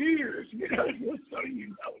for years. You know, just so you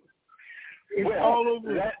know, it's all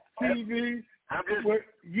over TV. What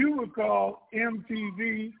you would call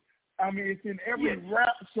MTV. I mean, it's in every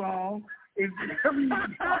rap song. It's in every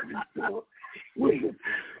party store. When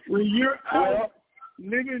you're out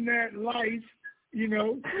living that life, you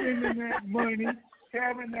know, spending that money,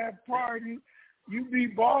 having that party, you be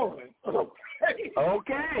balling.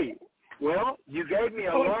 Okay. Well, you gave me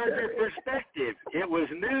a larger perspective. It was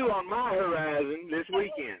new on my horizon this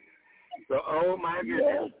weekend. So, oh my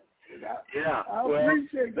goodness. Yeah. I well,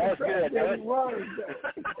 appreciate that's good.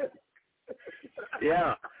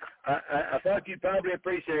 Yeah. I thought you'd probably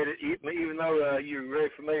appreciate it, even though you're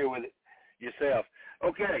very familiar with it yourself.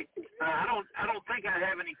 Okay. I don't think I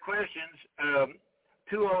have any questions.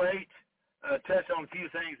 208 touched on a few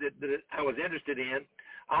things that I was interested in.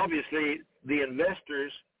 Obviously, the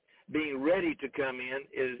investors being ready to come in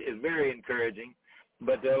is very encouraging.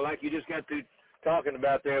 But like you just got through talking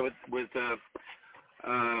about there with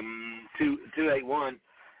 281,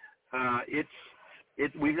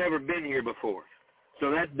 we've never been here before. So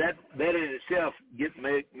that in itself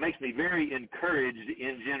makes me very encouraged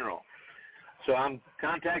in general. So I'm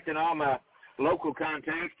contacting all my local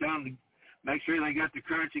contacts, telling them to make sure they got the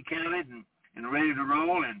currency counted and ready to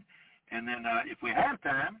roll. And then if we have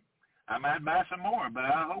time, I might buy some more. But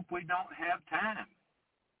I hope we don't have time.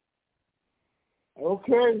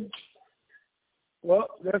 Okay.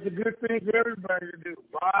 Well, that's a good thing for everybody to do.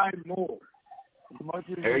 Buy more. As much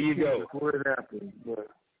as there you go. Before it happens. But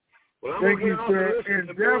well, I'm thank you, sir. And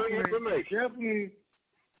definitely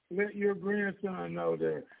let your grandson know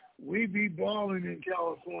that we be balling in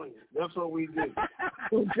California. That's what we do.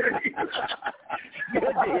 Okay.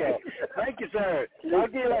 Good deal. Thank you, sir.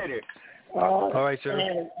 Talk to you later. All right,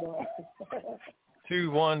 sir.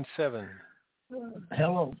 217.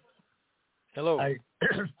 Hello. Hello.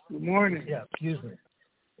 Good morning. Yeah, excuse me.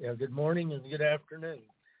 Yeah, good morning and good afternoon.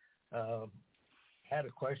 Had a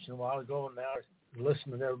question a while ago, and now I'm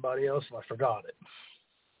listening to everybody else, and I forgot it.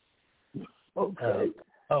 Okay.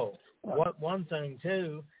 One thing,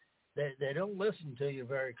 too, they don't listen to you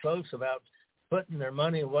very close about putting their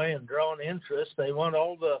money away and drawing interest. They want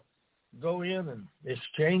all the go in and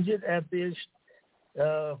exchange it at the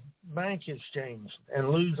bank exchange and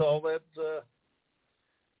lose all that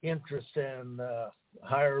interest and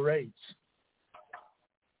higher rates.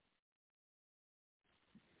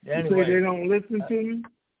 Anyway, you say they don't listen to you?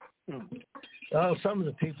 Oh, some of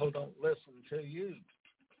the people don't listen to you.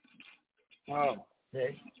 Oh.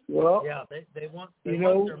 They want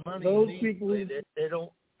their money those immediately. People, they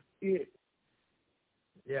don't. Yeah.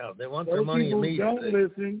 Yeah, they want those their money people immediately. Don't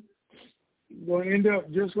listen. Going to end up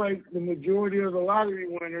just like the majority of the lottery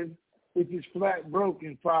winners which is flat broke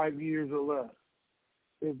in 5 years or less.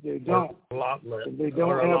 If they don't, a lot less. If they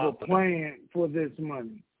don't have a plan for this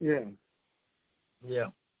money. Yeah.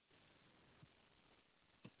 Yeah.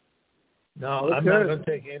 No, okay. I'm not going to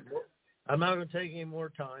take any more. I'm not going to take any more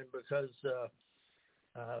time because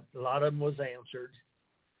a lot of them was answered,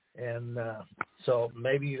 and so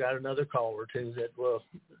maybe you got another call or two that will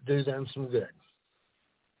do them some good.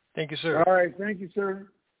 Thank you, sir. All right, thank you, sir.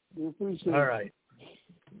 We appreciate it. All right.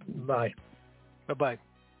 Bye. Bye-bye.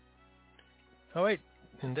 All right,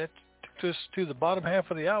 and that took us to the bottom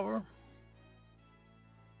half of the hour.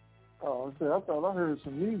 Oh, okay. I thought I heard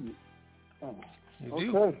some music. Oh,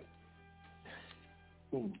 you okay.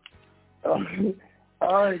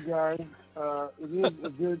 All right, guys. It is a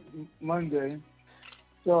good Monday.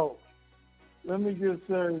 So let me just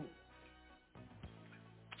say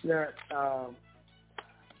that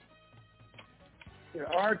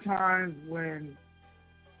there are times when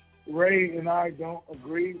Ray and I don't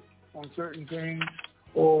agree on certain things,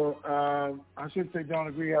 or I should say don't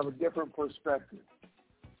agree, have a different perspective.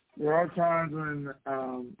 There are times when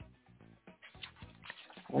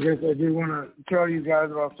I guess I do want to tell you guys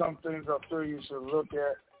about some things I feel you should look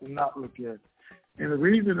at and not look at. And the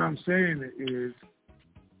reason I'm saying it is,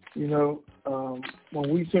 when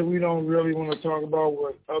we say we don't really want to talk about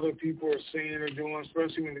what other people are saying or doing,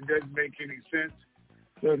 especially when it doesn't make any sense,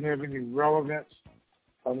 doesn't have any relevance.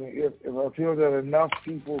 I mean, if I feel that enough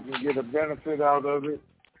people can get a benefit out of it,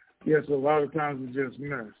 yes, a lot of times it's just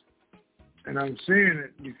mess. And I'm saying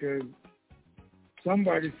it because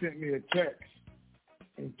somebody sent me a text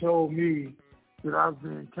and told me that I was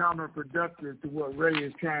being counterproductive to what Ray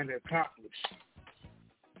is trying to accomplish.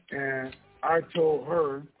 And I told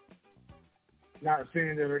her, not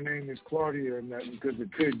saying that her name is Claudia or nothing, because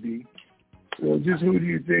it could be, well, just who do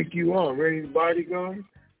you think you are, Ray's bodyguard?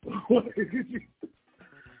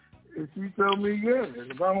 If she told me yes,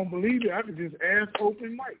 and if I don't believe it, I could just ask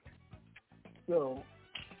open mic. So,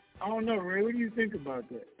 I don't know, Ray, what do you think about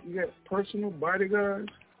that? You got personal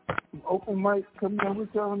bodyguards? Open mic coming over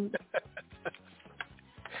telling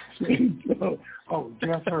me? Oh,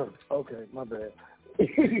 just her. Okay, my bad.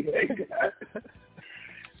 Just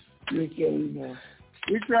so you know.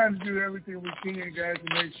 We're trying to do everything we can, guys,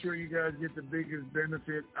 to make sure you guys get the biggest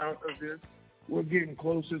benefit out of this. We're getting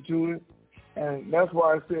closer to it. And that's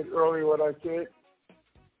why I said earlier what I said.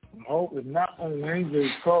 I hope if not on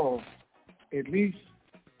Wednesday's call, at least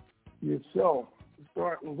yourself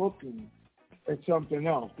start looking at something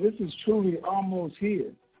else. This is truly almost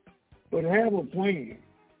here. But have a plan.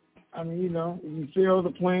 I mean, if you fail to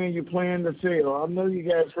plan, you plan to fail. I know you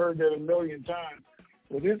guys heard that a million times,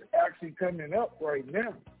 but it's actually coming up right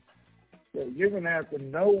now. So you're going to have to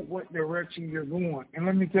know what direction you're going. And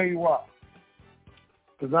let me tell you why.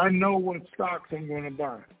 Because I know what stocks I'm going to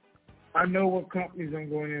buy. I know what companies I'm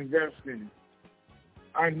going to invest in.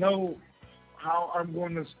 I know how I'm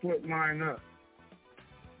going to split mine up.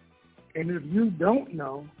 And if you don't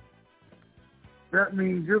know, that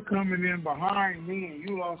means you're coming in behind me and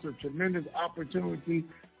you lost a tremendous opportunity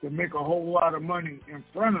to make a whole lot of money in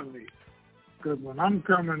front of me. Because when I'm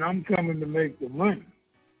coming to make the money.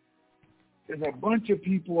 There's a bunch of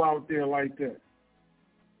people out there like that.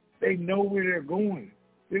 They know where they're going.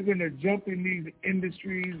 They're going to jump in these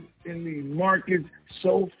industries, in these markets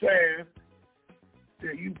so fast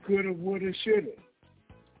that you could have, would have, should have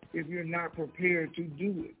if you're not prepared to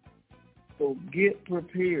do it. So get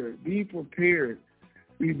prepared. Be prepared.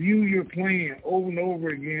 Review your plan over and over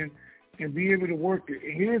again and be able to work it.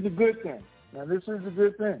 And here's a good thing. Now, this is a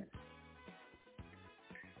good thing.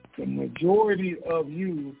 The majority of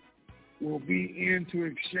you will be into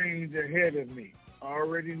exchange ahead of me. I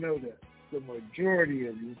already know that. The majority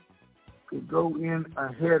of you could go in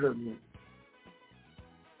ahead of me.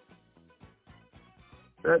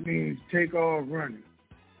 That means take off running.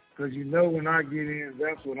 Because when I get in,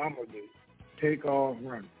 that's what I'm going to do. Take off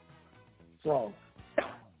running. So,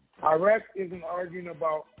 Iraq isn't arguing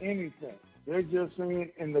about anything. They're just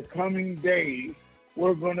saying in the coming days,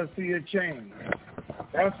 we're going to see a change.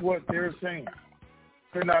 That's what they're saying.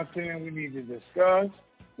 They're not saying we need to discuss,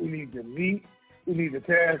 we need to meet, we need to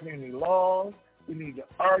pass any laws, we need to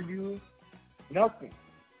argue, nothing.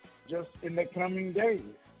 Just in the coming days,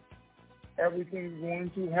 everything's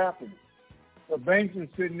going to happen. The banks are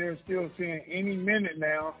sitting there still saying any minute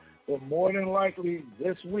now, but more than likely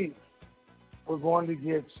this week, we're going to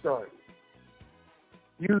get started.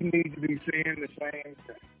 You need to be saying the same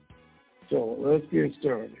thing. So let's get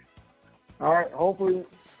started. All right, hopefully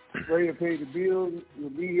Ray will pay the bills. We'll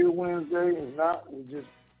be here Wednesday. If not, we'll just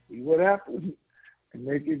see what happens and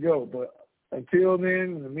make it go. But until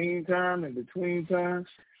then, in the meantime, in between time,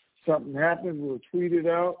 something happens, we'll tweet it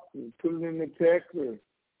out, we'll put it in the text, or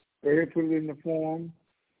Ray put it in the form.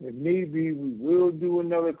 If need be, we will do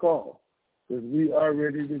another call because we are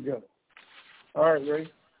ready to go. All right, Ray.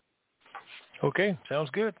 Okay, sounds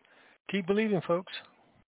good. Keep believing, folks.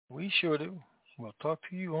 We sure do. We'll talk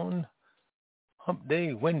to you on Hump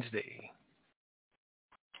Day Wednesday.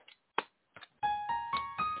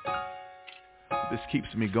 This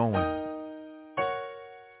keeps me going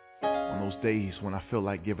on those days when I feel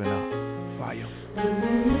like giving up. Fire.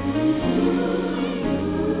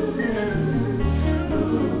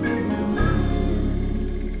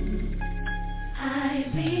 I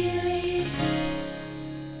believe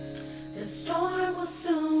the storm will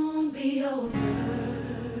soon be over.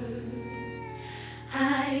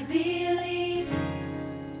 I believe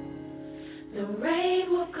the rain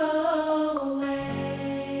will go away.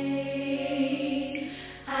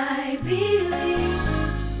 I believe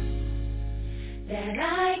that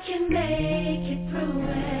I can make it through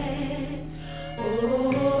it.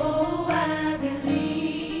 Oh, I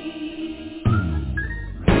believe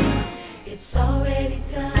it's already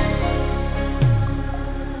done.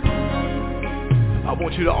 I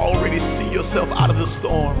want you to already see yourself out of the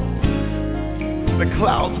storm. The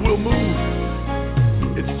clouds will move.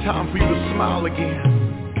 It's time for you to smile again.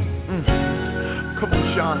 Come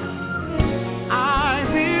on, Sean. I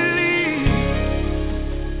believe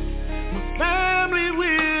my family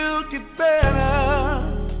will get better.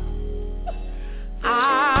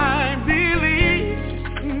 I believe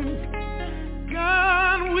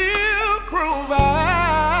God will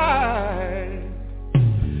provide.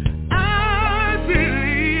 I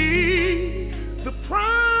believe the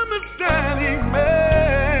promise that He made.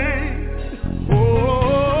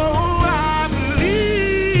 Oh, I believe.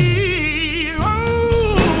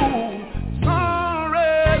 Oh, it's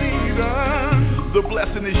already done. The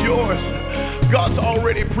blessing is yours. God's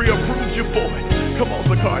already pre-approved you for it. Come on,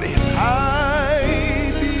 Zacardi.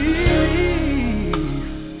 I believe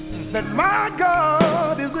that my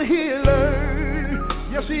God is a healer.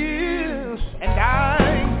 Yes, He is. And I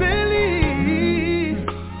believe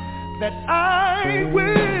that I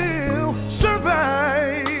will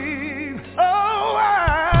survive. Oh,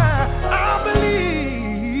 I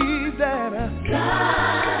believe that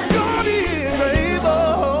God is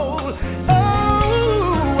able.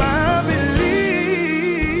 Oh, I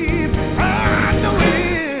believe. I know it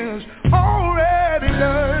is already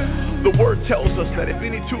done. The word tells us that if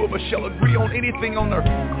any two of us shall agree on anything on earth,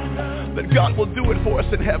 that God will do it for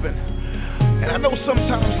us in heaven. And I know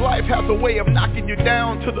sometimes life has a way of knocking you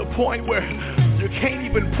down to the point where you can't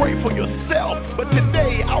even pray for yourself. But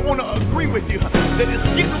today I want to agree with you that it's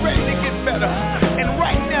getting ready to get better. And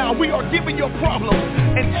right now we are giving your problem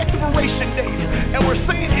an expiration date. And we're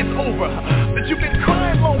saying it's over. That you've been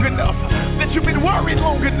crying long enough. That you've been worried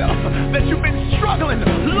long enough. That you've been struggling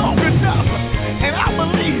long enough. And I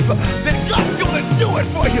believe that God's going to do it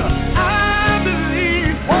for you. I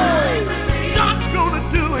believe God's going to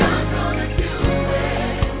do it.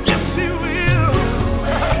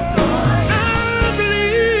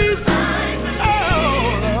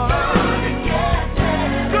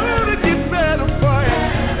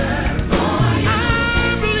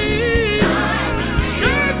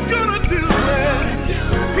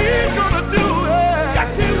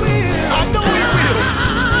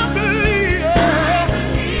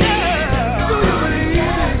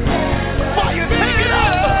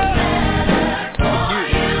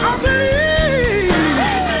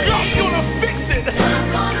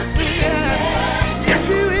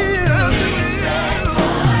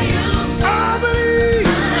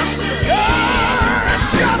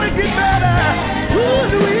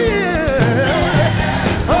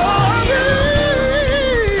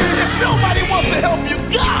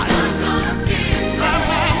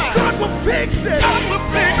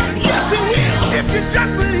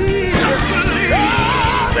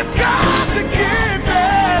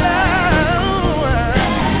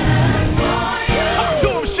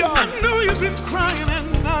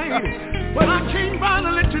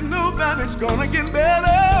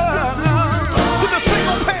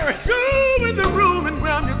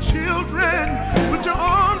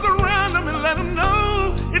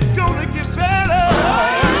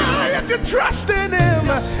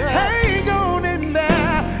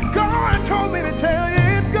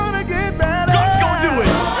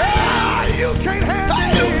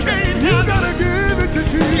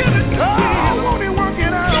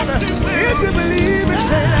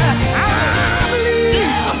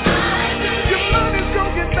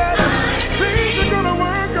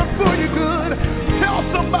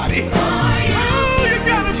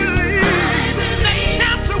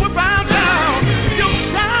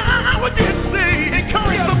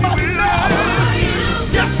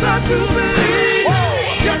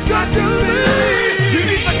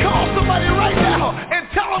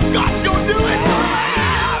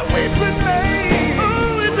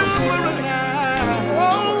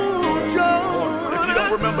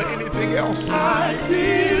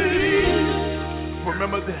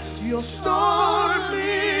 Your storm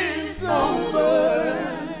is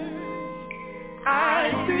over. I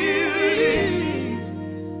believe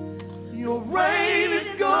your rain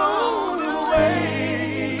is gone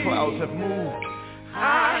away. Clouds have moved.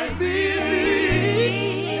 I believe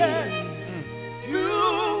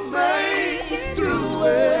you'll make it through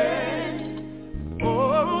it.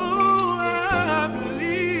 Oh, I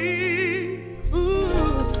believe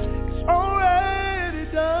it's already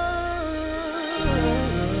done.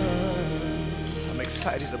 I'm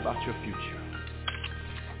excited about your future.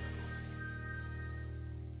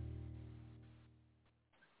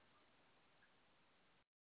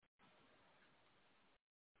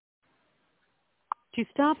 To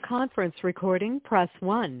stop conference recording, press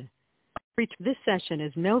 1. This session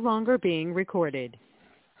is no longer being recorded.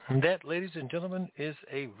 And that, ladies and gentlemen, is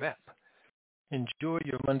a wrap. Enjoy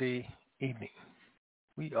your Monday evening.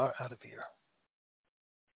 We are out of here.